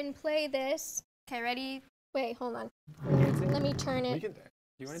ahead and play this. Okay, ready? Wait, hold on. Let me turn We it. can dance.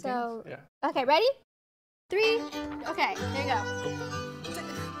 You want to So, dance? Yeah. okay, ready? 3. Okay, there you go.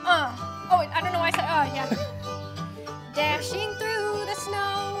 Oh, I don't know why I said, yeah. Dashing through the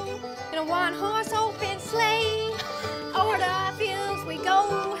snow in a one-horse open sleigh. Over the fields we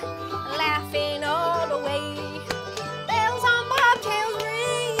go, laughing all the way. Bells on bobtails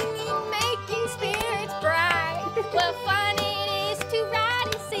ring, making spirits bright. What fun it is to ride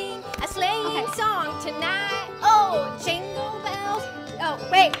and sing a sleighing song tonight. Oh, jingle bells. Oh,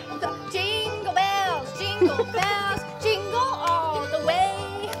 wait. Jingle bells, jingle all the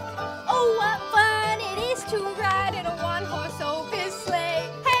way. Oh, what fun it is to ride in a one-horse open sleigh.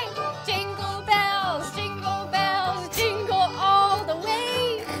 Hey, jingle bells, jingle all the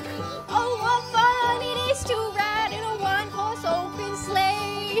way. Oh, what fun it is to ride in a one-horse open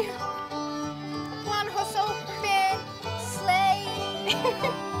sleigh. One-horse open sleigh.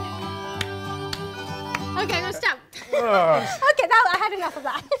 Okay, I'm gonna stop. Okay, I had enough of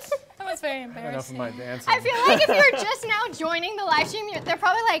that. That was very Enough of embarrassing. my dancing. I feel like if you're just now joining the live stream, they're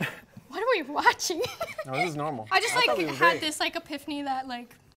probably like, what are we watching? No, this is normal. I just thought we were had great. this epiphany that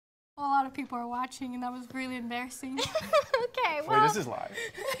a lot of people are watching, and that was really embarrassing. Okay, well. Wait, this is live.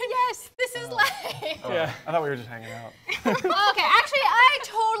 Yes, this is live. Oh, yeah. I thought we were just hanging out. Okay, actually, I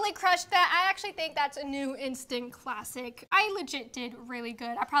totally crushed that. I actually think that's a new instant classic. I legit did really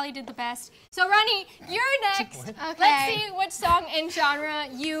good. I probably did the best. So, Ronnie, you're next. Okay. Let's see what song and genre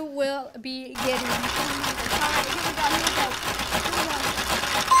you will be getting. All right, here we go.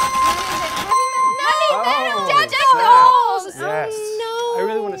 Oh, Deck the snap. Halls. Yes. Oh, I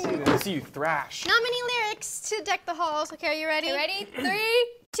really want to see this. I see you thrash. Not many lyrics to Deck the Halls. Okay, are you ready? Okay, ready? 3,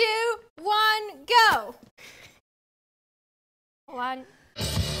 2, 1, go. 1.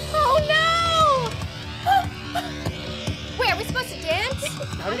 Oh no! Wait, are we supposed to dance?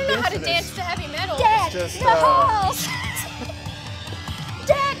 How do I you don't know how to this? dance to heavy metal. Deck just, the Halls!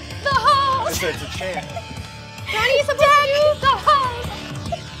 Deck the Halls! It's a chant. Ronnie's supposed to do the Halls!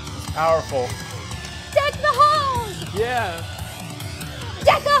 Powerful. Deck the Halls! Yeah.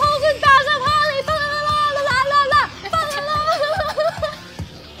 Deck the halls with boughs of holly, fa la la la la la la, fa la la la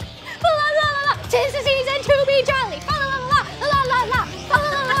la la la. 'Tis the season to be jolly, fa la la la la la, fa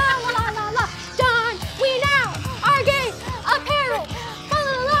la la la la la. Don we now our gay apparel, fa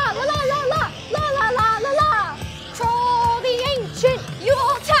la la la la la la la la la la. Troll the ancient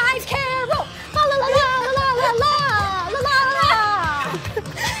Yuletide carol, fa la la la la la la la la la.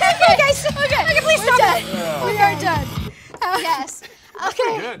 Okay, guys. Okay, please stop it. We are done.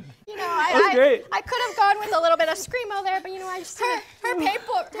 Okay. Good. You know, That's great. I could have gone with a little bit of screamo there, but you know, I just Her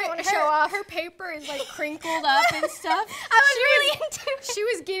paper, don't want to show off. her paper is like crinkled up and stuff. I was really into it. She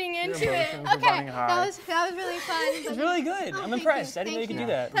was getting into Your it. emotions are running That high. was really fun. It's really good. I'm impressed. I didn't know you could do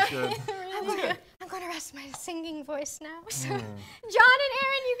that. I'm going to rest my singing voice now. So, John and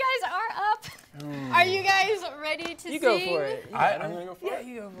Aaron, you guys are up. Are you guys ready to You sing? go for it. I'm gonna go for Yeah, it.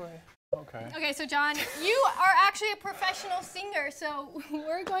 you go for it. Okay. Okay, so John, you are actually a professional singer, so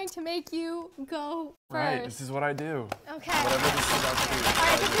we're going to make you go first. Right, this is what I do. Okay. Whatever this is about to do. All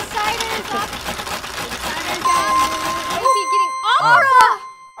right, the decider's up. Decider's down. Casey getting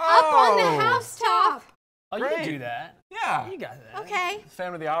Up on the housetop. Oh, you Great. can do that. Yeah. You got that. Okay.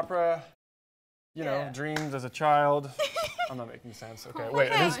 Fan of the opera. You know, Yeah. dreams as a child. I'm not making sense. Okay, wait.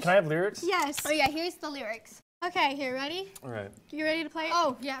 Okay. Can I have lyrics? Yes. Oh yeah, here's the lyrics. Okay, here, ready? All right. You ready to play?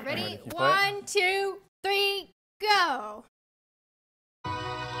 Oh yeah, ready? ready. You play it? 1, 2, 3, go.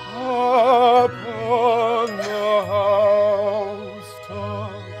 Up on the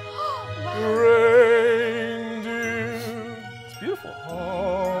housetop, reindeer. It's beautiful.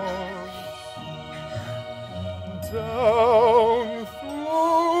 Down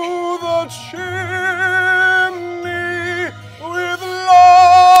through the chimney with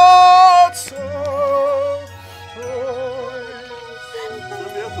lots of toys. So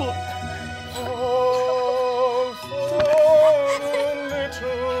beautiful. All for the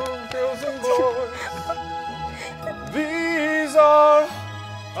little girls and boys. These are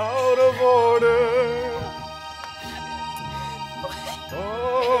out of order.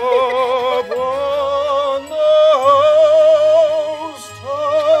 Up on the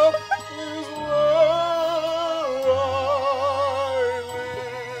housetop is where I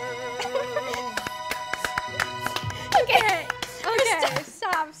live. Okay. Okay.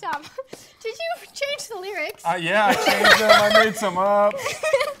 Stop. Did you change the lyrics? Yeah, I changed them. I made some up.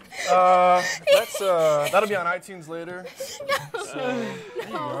 That'll be on iTunes later. There you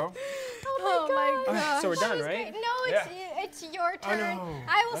go. Oh my gosh. So we're done, That was right? great. No, it's your I turn. know.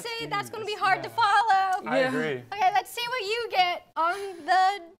 I will say that's going to be hard to follow. I agree. Okay, let's see what you get on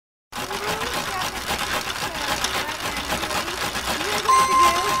the. You're going to do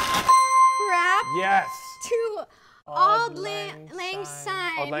rap Yes. to Auld Lang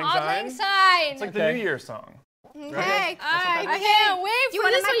Syne. Auld Lang Auld Lang Syne? Syne. It's like the New Year song. Okay. I can't wait You for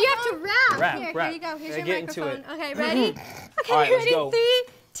want this a one. You have to rap. Rap, Here rap. you go. Here's Okay, your get into microphone. it. Okay, ready? Okay, All right, let's ready? go. 3,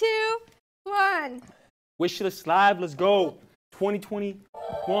 2, 1. Wishlist Live, let's go.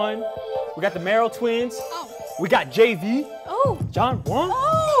 2021. We got the Merrell twins. Oh. We got JV. Oh. John Wong.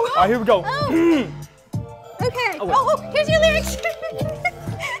 Oh. All right, here we go. Oh. Okay. Oh, wait. Oh, here's your lyrics.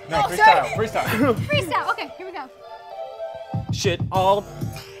 No, Oh, freestyle, sorry. freestyle. Freestyle. Okay, here we go. Should all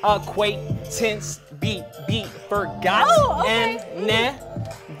acquaintance be forgot Oh, okay. and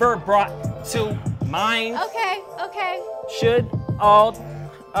never brought to mind? Okay. Should all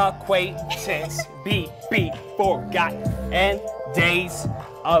acquaintance be forgot and days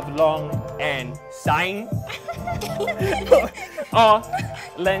of long and sign?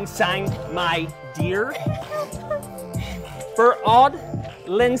 Lang Syne, my dear. For Auld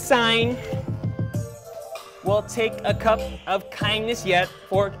Lang Syne, we'll take a cup of kindness yet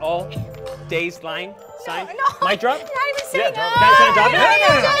for all days line. Sign. No. Mic drop? You're not even Yeah, saying drop. Can I drop it?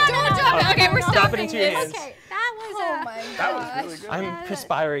 Don't drop it. Okay, we're Drop it stopping into your this. hands. Okay, that was Oh my That was gosh. really good. I'm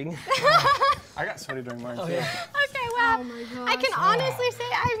perspiring. I got sweaty during mine too. Okay, well, Oh my I can honestly say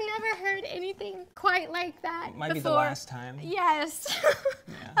I've never heard anything quite like that Might be the before. last time. Yes.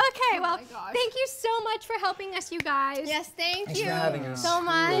 Okay, well, my gosh. thank you so much for helping us, you guys. Yes, thank Thanks you for having us. so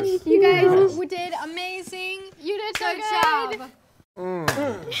much. Yes. You guys did amazing. You did so Good good. job. All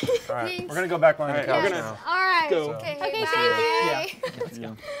right, we're gonna go back behind the couch Yes. now. All right. Go. Okay, Okay, bye. thank you. Let's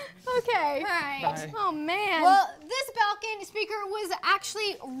go. Okay. All right. Bye. Oh man. Well, this balcony speaker was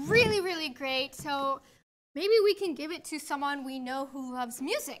actually really, really great. So maybe we can give it to someone we know who loves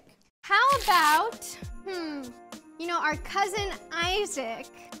music. how about, our cousin Isaac?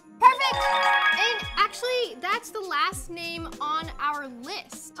 Perfect. And actually, that's the last name on our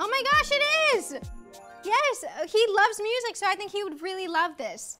list. Oh my gosh, it is. Yes, he loves music, so I think he would really love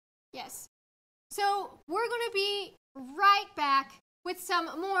this. Yes. So we're going to be right back with some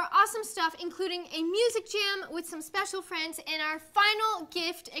more awesome stuff, including a music jam with some special friends and our final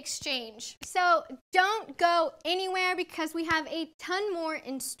gift exchange. So don't go anywhere because we have a ton more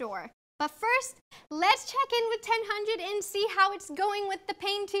in store. But first, let's check in with 1000 and see how it's going with the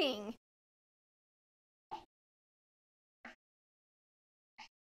painting.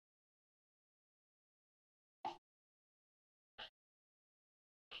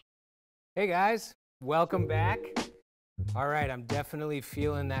 Hey guys, welcome back. All right, I'm definitely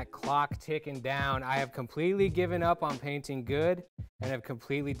feeling that clock ticking down. I have completely given up on painting good and have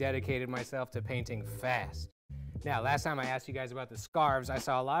completely dedicated myself to painting fast. Now, last time I asked you guys about the scarves, I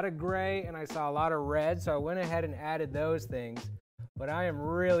saw a lot of gray and I saw a lot of red, so I went ahead and added those things. But I am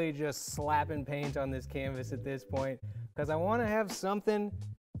really just slapping paint on this canvas at this point because I want to have something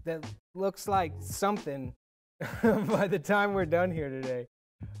that looks like something by the time we're done here today.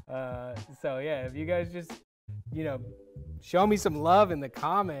 So yeah, if you guys just, you know, show me some love in the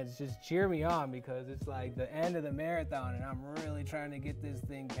comments, just cheer me on because it's like the end of the marathon and I'm really trying to get this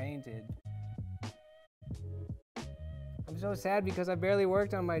thing painted. I'm so sad because I barely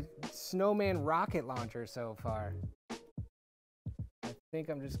worked on my snowman rocket launcher so far. I think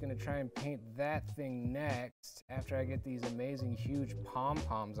I'm just gonna try and paint that thing next after I get these amazing huge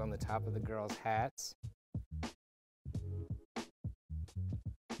pom-poms on the top of the girls' hats.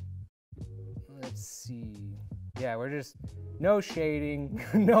 Let's see. Yeah, we're just, no shading,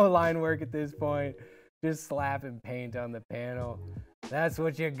 no line work at this point. Just slapping paint on the panel. That's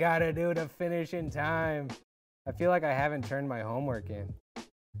what you gotta do to finish in time. I feel like I haven't turned my homework in.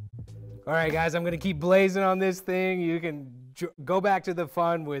 All right, guys, I'm gonna keep blazing on this thing. You can go back to the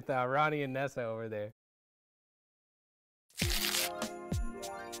fun with Ronnie and Nezza over there.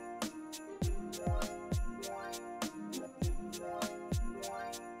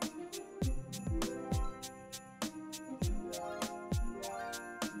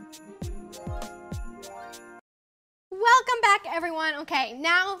 Welcome back, everyone. Okay,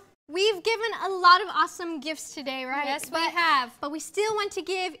 now we've given a lot of awesome gifts today, right? Yes, we have. But we still want to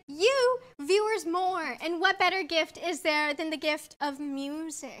give you, viewers, more. And what better gift is there than the gift of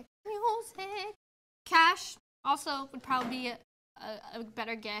music? Music. Cash also would probably be a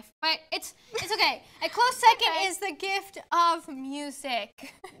better gift, but it's okay. A close second is the gift of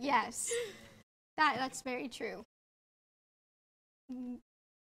music. Yes, that's very true.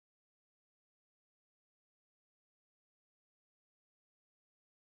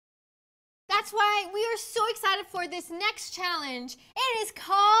 That's why we are so excited for this next challenge. It is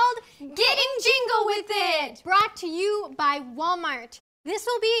called Getting Jingle with It. Brought to you by Walmart. This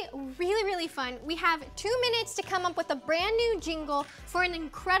will be really, really fun. We have 2 minutes to come up with a brand new jingle for an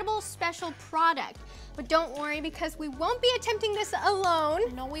incredible special product. But don't worry because we won't be attempting this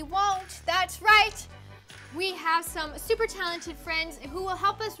alone. No, we won't. That's right. We have some super talented friends who will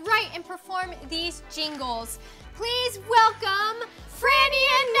help us write and perform these jingles. Please welcome Franny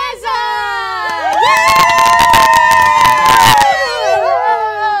and Nezza!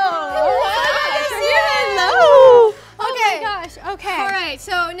 Hello! Oh my gosh, okay. All right,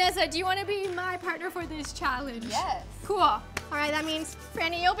 so Nezza, do you want to be my partner for this challenge? Yes. Cool. All right, that means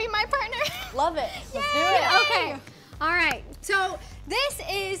Franny, you'll be my partner. Love it. Let's do it. Okay. All right, so this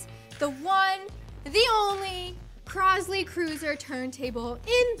is the one, the only Crosley Cruiser turntable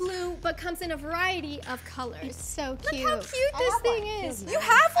in blue, but comes in a variety of colors. It's so cute. Look how cute this thing one. is. It's You nice.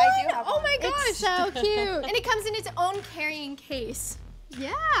 have one? I do have oh one. my gosh. It's so cute. And it comes in its own carrying case.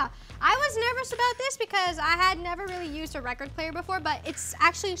 Yeah, I was nervous about this because I had never really used a record player before, but it's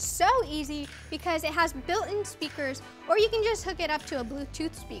actually so easy because it has built-in speakers, or you can just hook it up to a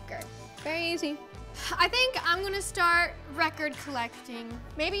Bluetooth speaker. Very easy. I think I'm gonna start record collecting.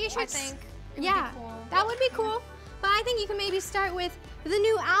 Maybe you should. I think it would Yeah, be cool. that would be cool. But I think you can maybe start with the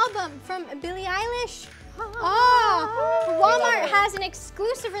new album from Billie Eilish. Oh, Walmart has an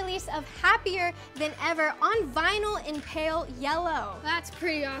exclusive release of Happier Than Ever on vinyl in pale yellow. That's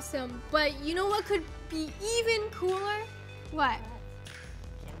pretty awesome. But you know what could be even cooler? What?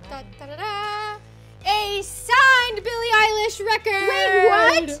 Da, da, da, da. A signed Billie Eilish record. Wait,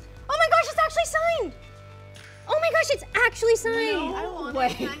 what? Oh my gosh, it's actually signed. Oh my gosh, it's actually signed. I want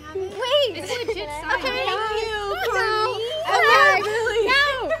Wait. it. Can I have it? Wait. It's legit signed. Okay. Thank you, No. Courtney. Okay.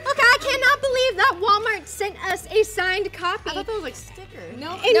 No. Okay, I cannot believe that Walmart sent us a signed copy. I thought that was like stickers.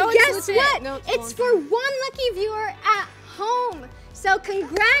 No, And no, guess it's legit. what? No, it's for one lucky viewer at home. So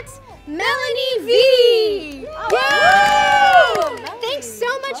congrats, Melanie V. Wow. Woo! Thanks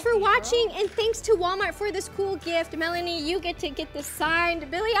so much for watching, and thanks to Walmart for this cool gift. Melanie, you get to get the signed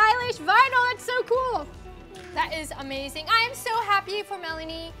Billie Eilish vinyl. It's so cool. That is amazing. I am so happy for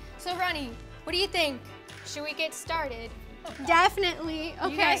Melanie. So, Ronnie, what do you think? Should we get started? Definitely.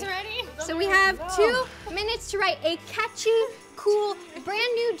 Okay. You guys ready? So we have 2 minutes to write a catchy, cool,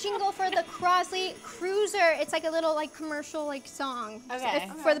 brand new jingle for the Crosley Cruiser. It's like a little commercial song. Okay.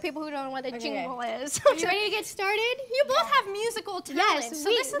 For the people who don't know what a jingle is. Are you ready to get started? You both have musical talent, Yes, so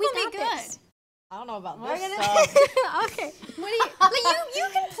this is gonna be got good. this. I don't know about We're this gonna- stuff. Okay. What do you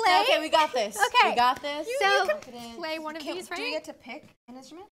can play. Okay, we got this. Okay. We got this. You So- can play one of these, right? Do you get to pick an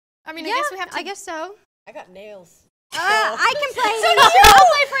instrument? I mean, Yeah, I guess we have to. I guess so. I got nails. I can play. So I'll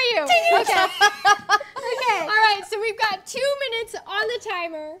play for you. Okay. Okay. All right, so we've got 2 minutes on the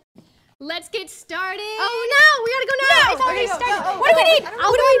timer. Let's get started. Oh no, we gotta go now. It's already started. What do we need?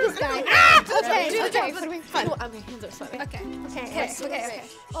 What do we need? This guy. Okay. What do we? Fun. Okay, hands are sweaty. Okay.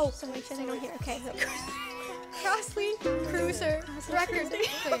 Oh, so make sure they don't hear. Okay. Crossley Cruiser record.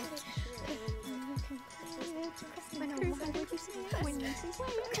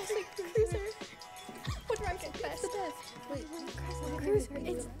 What record? Best. Wait, Cruiser.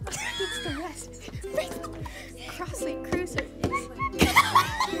 It's the rest. Crossley Cruiser.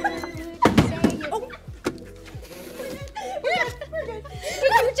 Oh. We're good.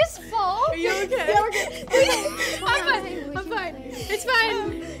 Did you just fall? Are you okay? Yeah, we're good. I'm fine. It's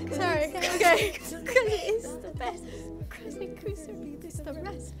fine. Sorry. Okay. It's the best. Crossley Cruiser. It's the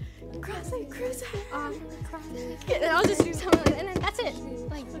rest. Crossley Cruiser. Yeah, I'll just do something like that, and then that's it.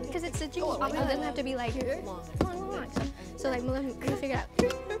 Like, because it's a jingle. Like, it doesn't have to be like long. So like, let me figure it out.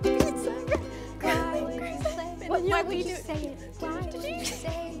 Why would you say it? Why would you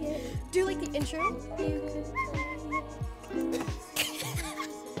say it? Do like the intro.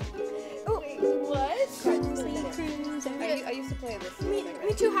 What? I used to play this. Me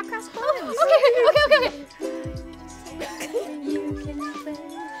too. Hot cross buns.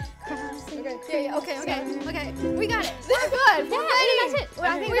 Okay. Yeah. Okay. We got it. We're good. We're ready. That's it.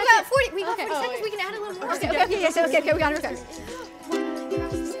 Well, I think We that's got it. 40. We got 40 seconds. We can add a little more. Okay. We got it.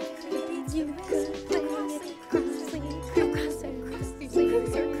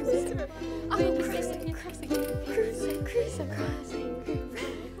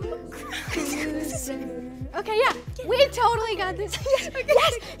 Okay, yeah, we totally got this.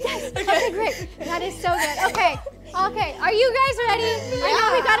 Yes. Okay, great. That is so good. Okay, are you guys ready? I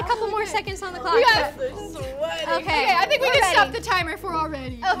know we got a couple more seconds on the clock. Okay, I think we can ready. stop the timer if we're all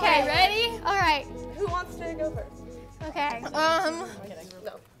ready. Okay, ready? All right. Who wants to go first? Okay.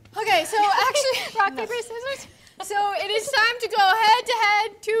 Okay, so actually, Rock, paper, scissors. so it is time to go head to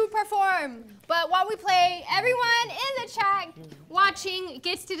head to perform. But while we play, everyone in the chat watching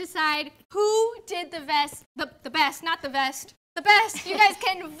gets to decide who did the best. The best. You guys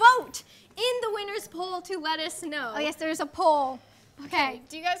can vote in the winners poll to let us know. Oh yes, there's a poll. Okay,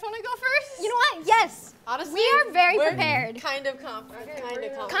 do you guys want to go first? You know what? Yes. Honestly, We are very we're prepared. Kind of confident. Kind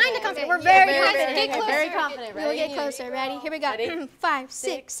of confident. We're very confident. Get Get closer. very confident. We'll Ready? get closer. Ready? Here we go. Ready? 5,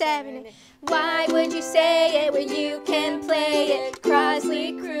 6, 7. Why would you say it when you can play it?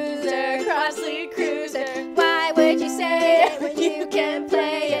 Crossley Cruiser. Why would you say it when you can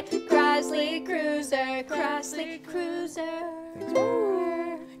play it? Crossley Cruiser.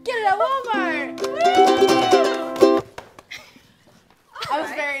 Get it at Walmart. I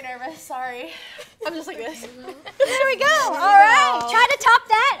was very nervous. Sorry. I'm just like this. There we go. All right. Try to top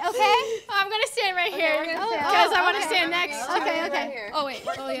that. Okay. I'm gonna stand right here we're gonna stand. because I want to stand next. Okay. Right here. Oh wait.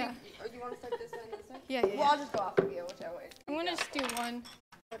 Oh yeah. Or do you want to start this end? Yeah. Well, I'll just go off of you, whichever way. I'm gonna just do one.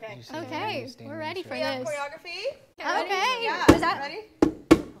 Okay. Okay. We're ready for We have this. choreography. Okay. Yeah. Is that? Ready?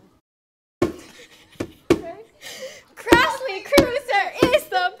 Crossley Cruiser is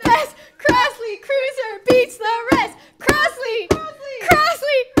the best. Crossley Cruiser beats the rest. Crossley Cruiser.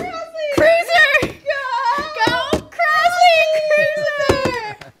 Go Crossley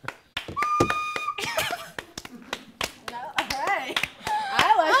Cruiser. Alright.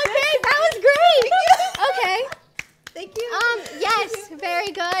 Okay, that was great. Okay. Thank you. Yes,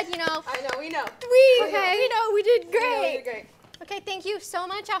 very good. You know, I know, we know. we You know, we did We know, we great. did great. Okay, thank you so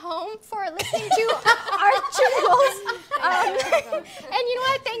much at home for listening to our jingles. And you know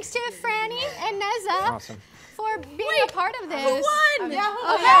what? Thanks to Franny and Nezza Awesome. for being a part of this. Who won? Yeah, who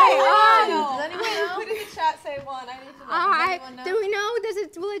Okay, Does anyone know? Put in the chat, say one. I need to know. All right. Does anyone know? Do we know?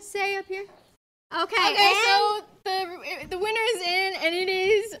 Will it say up here? Okay. Okay, and so the winner is in, and it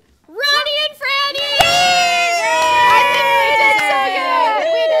is Ronnie and Franny. I think we did so good.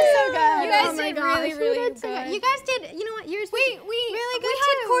 We did so good. You guys Oh my did gosh, really, we really did so good. You guys did. You know what? Yours was really good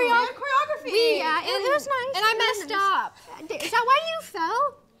had too. choreography. Yeah, it was nice. And I messed up. Is that why you fell?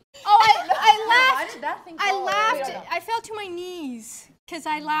 Oh, I Why laughed. did that thing I fall? laughed. I fell to my knees because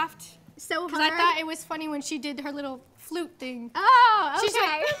I laughed So because I thought it was funny when she did her little flute thing. Oh, She's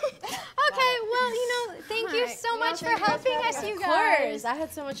okay. Okay, well, you know, thank you so much for helping us, you Of guys. course. I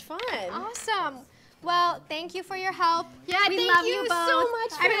had so much fun. Awesome. Well, thank you for your help. Yeah, we thank love you you both. so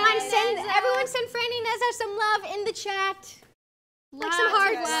much, Everyone send Franny and Nezza some love in the chat. Like some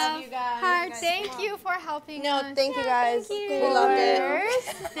hearts. Love you guys. Hearts. Thank you for helping No, us. thank you guys. Thank you. We loved it.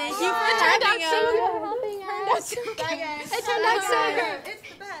 Thank you for Turned having out so us. good helping us. Bye, guys. It turned out so good. It's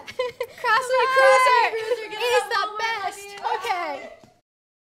the best. Crossley Cruiser is the best. Okay.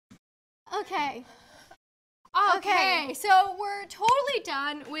 Okay. Okay, so we're totally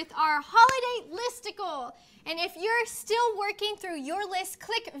done with our holiday listicle. And if you're still working through your list,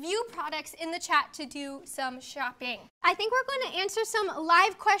 click view products in the chat to do some shopping. I think we're going to answer some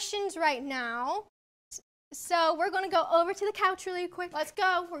live questions right now. So we're going to go over to the couch really quick. Let's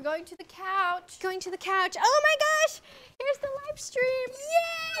go. We're going to the couch. Going to the couch. Oh my gosh! Here's the live stream.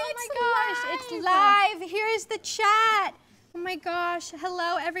 Yay! Oh my gosh, it's live. Here is the chat. Oh my gosh.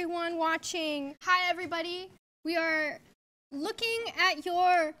 Hello everyone watching. Hi everybody. We are looking at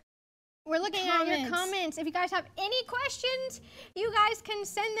your comments. If you guys have any questions, you guys can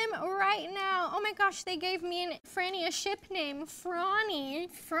send them right now. Oh my gosh, they gave me and Franny a ship name, Franny.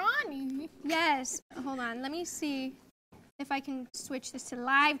 Franny? Yes. Hold on, let me see if I can switch this to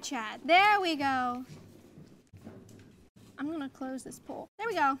live chat. There we go. I'm gonna close this poll. There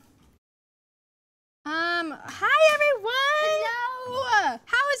we go. Hi everyone. Hello.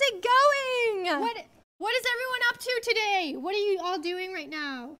 How is it going? What is everyone up to today? What are you all doing right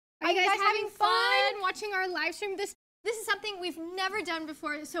now? Are you guys having fun watching our live stream? This is something we've never done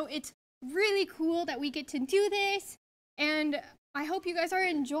before, so it's really cool that we get to do this, and I hope you guys are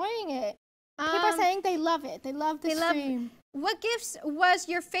enjoying it. People are saying they love it. They love the stream. What gifts was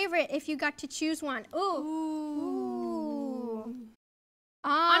your favorite if you got to choose one? Ooh.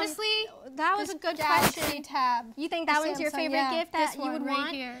 Honestly, that was a good question. Tab. You think that one's your favorite gift that you would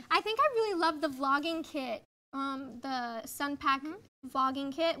want? Here. I think I really love the vlogging kit. The Sun Pack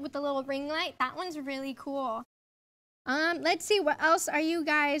vlogging kit with the little ring light. That one's really cool. Let's see, what else are you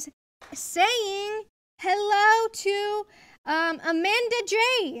guys saying? Hello to Amanda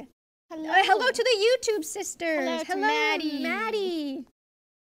J. Hello to the YouTube sisters. Hello to Maddie.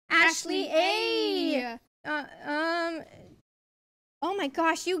 Ashley A. Oh my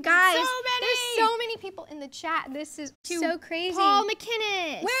gosh, you guys. There's so many people in the chat. This is so crazy. Paul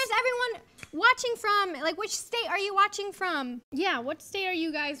McKinnis. Where's everyone watching from? Like, which state are you watching from? Yeah, what state are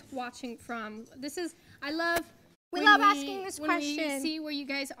you guys watching from? We love asking this question. We see where you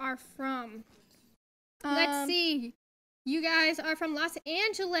guys are from. Let's see. You guys are from Los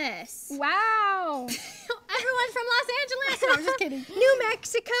Angeles. Wow. Everyone's from Los Angeles. No, I'm just kidding. New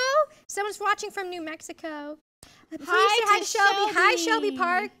Mexico. Someone's watching from New Mexico. Please say hi to Shelby. Hi, Shelby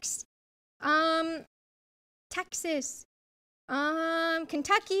Parks. Texas.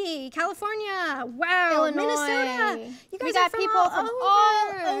 Kentucky, California. Wow. Illinois. Minnesota. You guys got are people from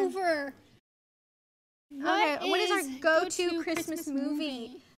all over. What is our go-to Christmas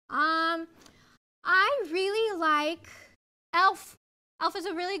movie? I really like Elf. Elf is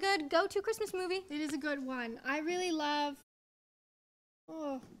a really good go-to Christmas movie. It is a good one. I really love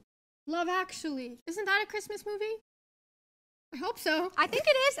Love Actually. Isn't that a Christmas movie? I hope so. I think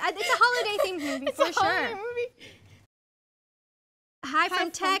it is. It's a holiday-themed movie it's for a sure. holiday movie. Hi from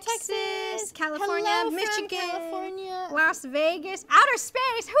Texas, California, Hello from Michigan, California, Las Vegas, outer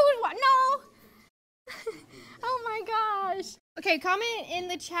space. Who would want? No. Oh my gosh. Okay, comment in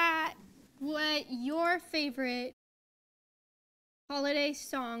the chat what your favorite holiday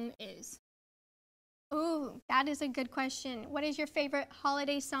song is. Ooh, that is a good question. What is your favorite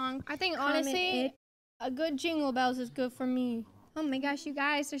holiday song? I think honestly, a good Jingle Bells is good for me. Oh my gosh, you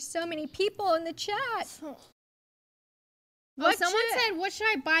guys, there's so many people in the chat. Someone said, what should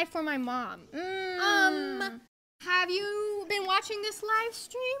I buy for my mom? Have you been watching this live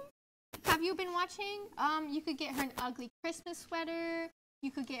stream? Have you been watching? You could get her an ugly Christmas sweater.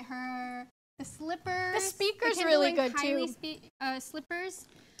 You could get her the slippers. The speaker's really good too. Slippers.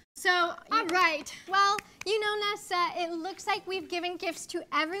 So, all right. Well, you know, Nezza, it looks like we've given gifts to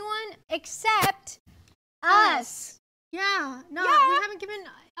everyone except us. Yeah, no, Yeah. we haven't given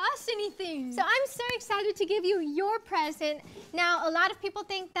us anything. So I'm so excited to give you your present. Now, a lot of people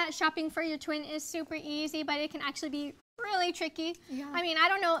think that shopping for your twin is super easy, but it can actually be really tricky. Yeah. I mean, I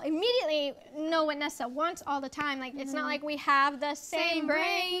don't immediately know what Nezza wants all the time. Like, it's not like we have the same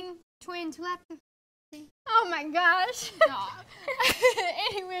brain. Twin telepathy. Oh my gosh.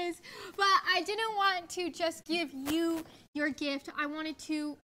 Anyways, but I didn't want to just give you your gift. I wanted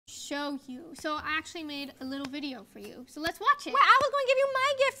to show you. So I actually made a little video for you. So let's watch it. Wait, I was going to give you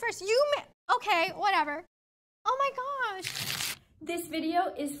my gift first. Okay, whatever. Oh my gosh. This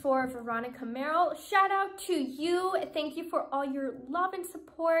video is for Veronica Merrell. Shout out to you. Thank you for all your love and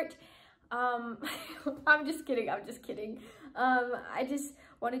support. I'm just kidding. I just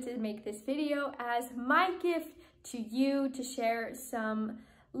wanted to make this video as my gift to you to share some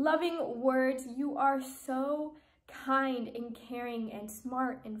loving words. You are so kind and caring and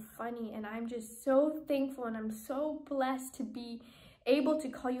smart and funny, and I'm just so thankful and I'm so blessed to be able to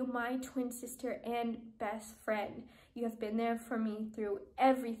call you my twin sister and best friend. You have been there for me through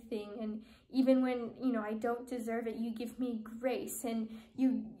everything, and even when, you know, I don't deserve it, you give me grace, and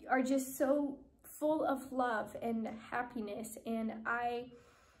you are just so full of love and happiness, and I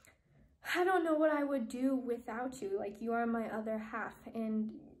don't know what I would do without you. Like, you are my other half,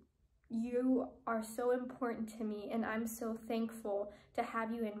 and you are so important to me, and I'm so thankful to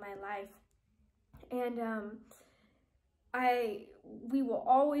have you in my life. And we will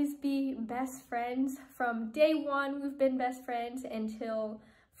always be best friends. From day one, we've been best friends until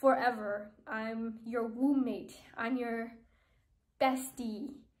forever. I'm your roommate. I'm your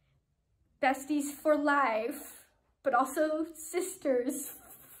bestie. Besties for life, but also sisters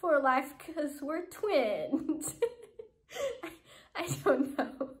for life because we're twins. I don't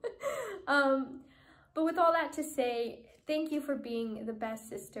know. But with all that to say, thank you for being the best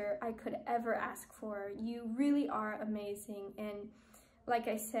sister I could ever ask for. You really are amazing. And like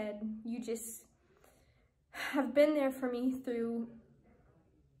I said, you just have been there for me through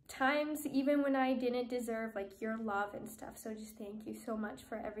times even when I didn't deserve like your love and stuff. So just thank you so much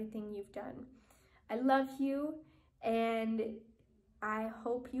for everything you've done. I love you, and I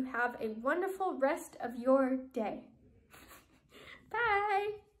hope you have a wonderful rest of your day. Bye.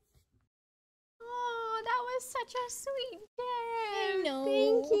 Oh, that was such a sweet gift. I know.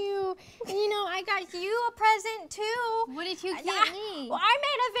 Thank you. And you know, I got you a present too. What did you get me? Well, I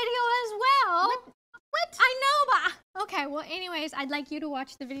made a video as well. What? I know, but okay. Well, anyways, I'd like you to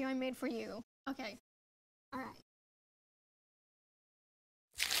watch the video I made for you. Okay. All right.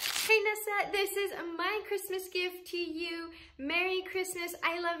 Hey Nessa, this is my Christmas gift to you. Merry Christmas.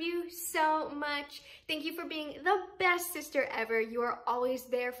 I love you so much. Thank you for being the best sister ever. You are always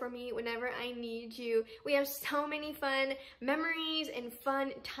there for me whenever I need you. We have so many fun memories and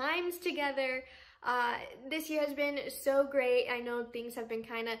fun times together. This year has been so great. I know things have been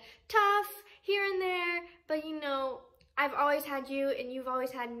kind of tough here and there, but you know, I've always had you and you've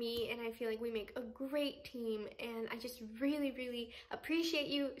always had me, and I feel like we make a great team, and I just really, really appreciate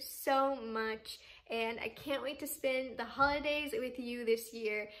you so much, and I can't wait to spend the holidays with you this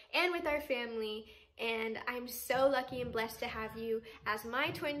year and with our family, and I'm so lucky and blessed to have you as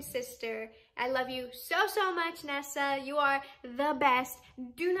my twin sister. I love you so, so much, Nessa. You are the best.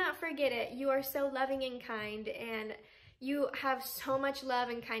 Do not forget it. You are so loving and kind, and you have so much love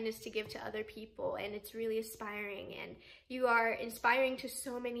and kindness to give to other people, and it's really inspiring, and you are inspiring to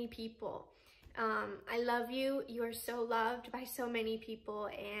so many people. I love you. You are so loved by so many people,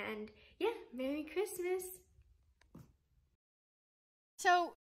 and yeah, Merry Christmas.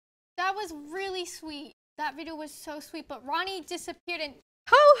 So that was really sweet. That video was so sweet, but Ronnie disappeared and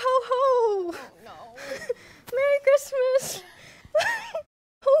ho ho ho! Oh no. Merry Christmas!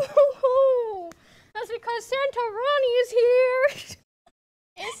 Ho ho ho! That's because Santa Ronnie is here.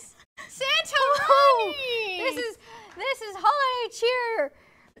 It's Santa Ronnie! This is holiday cheer,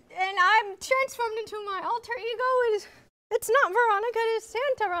 and I'm transformed into my alter ego. It's not Veronica, it's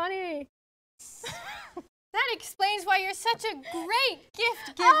Santa Ronnie. That explains why you're such a great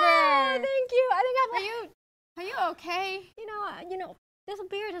gift giver. Ah, thank you. I think Are you okay? You know, this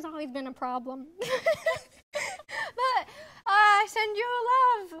beard has always been a problem. But I send you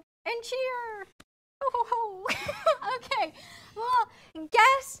love and cheer. Ho ho ho. Okay. Well,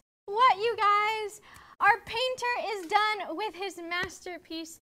 guess what, you guys? Our painter is done with his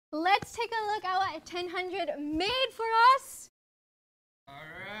masterpiece. Let's take a look at what 1000 made for us. All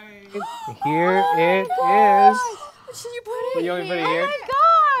right. Here it is. Should you put it You want me to put it here? Oh my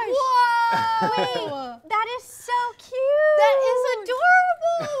gosh! Whoa! Wait, that is so cute. That is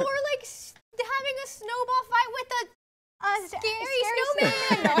adorable. We're like having a snowball fight with a scary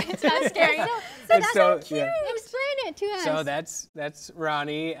snowman. No, it's not scary. So that's so cute. Yeah. Explain it to us. So that's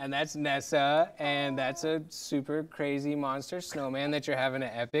Ronnie, and that's Nessa, and that's a super crazy monster snowman that you're having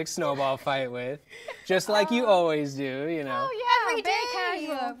an epic snowball fight with, just like you always do, you know. Oh yeah, every day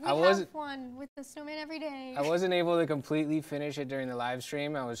casual. We have fun with the snowman every day. I wasn't able to completely finish it during the live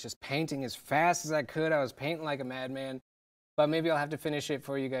stream. I was just painting as fast as I could. I was painting like a madman. But maybe I'll have to finish it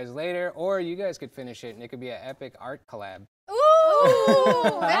for you guys later, or you guys could finish it, and it could be an epic art collab.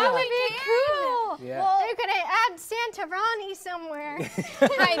 Ooh, that would be cool. Yeah. Well, you could add Santa Ronnie somewhere,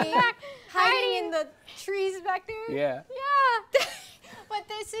 hiding in the trees back there. Yeah. Yeah. But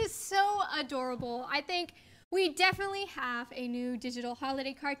this is so adorable. I think we definitely have a new digital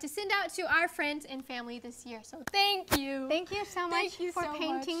holiday card to send out to our friends and family this year. So thank you. Thank you so much for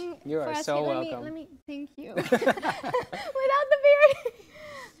painting. You are so welcome. Let me thank you. Without the beard.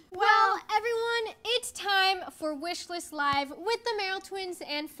 Well, everyone, it's time for Wishlist Live with the Merrell twins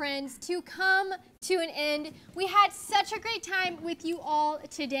and friends to come to an end. We had such a great time with you all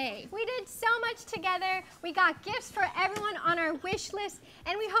today. We did so much together. We got gifts for everyone on our wish list,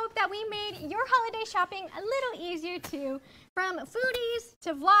 and we hope that we made your holiday shopping a little easier too. From foodies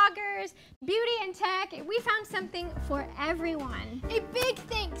to vloggers, beauty and tech, we found something for everyone. A big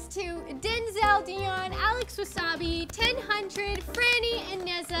thanks to Denzel Dion, Alex Wassabi, 1000, Franny and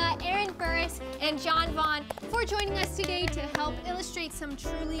Nezza, Aaron Burriss, and John Vaughn for joining us today to help illustrate some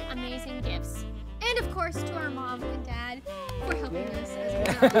truly amazing gifts. And of course to our mom and dad for helping us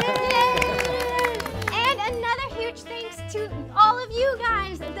as well. Yay! And another huge thanks to all of you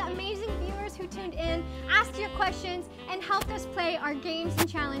guys, the amazing viewers who tuned in, asked your questions, and helped us play our games and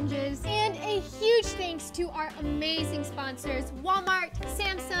challenges. And a huge thanks to our amazing sponsors, Walmart,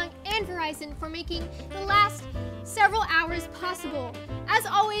 Samsung, and Verizon for making the last several hours possible. As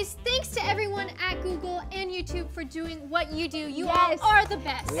always, thanks to everyone at Google and YouTube for doing what you do. You all are the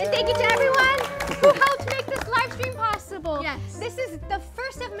best. And thank you to everyone who helped make this live stream possible. Yes. This is the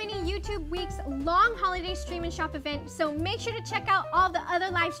first of many YouTube Week's long holiday stream and shop event, so make sure to check out all the other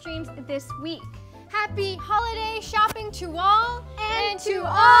live streams this week. Happy holiday shopping to all, and to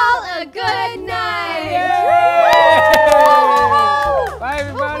all a good night.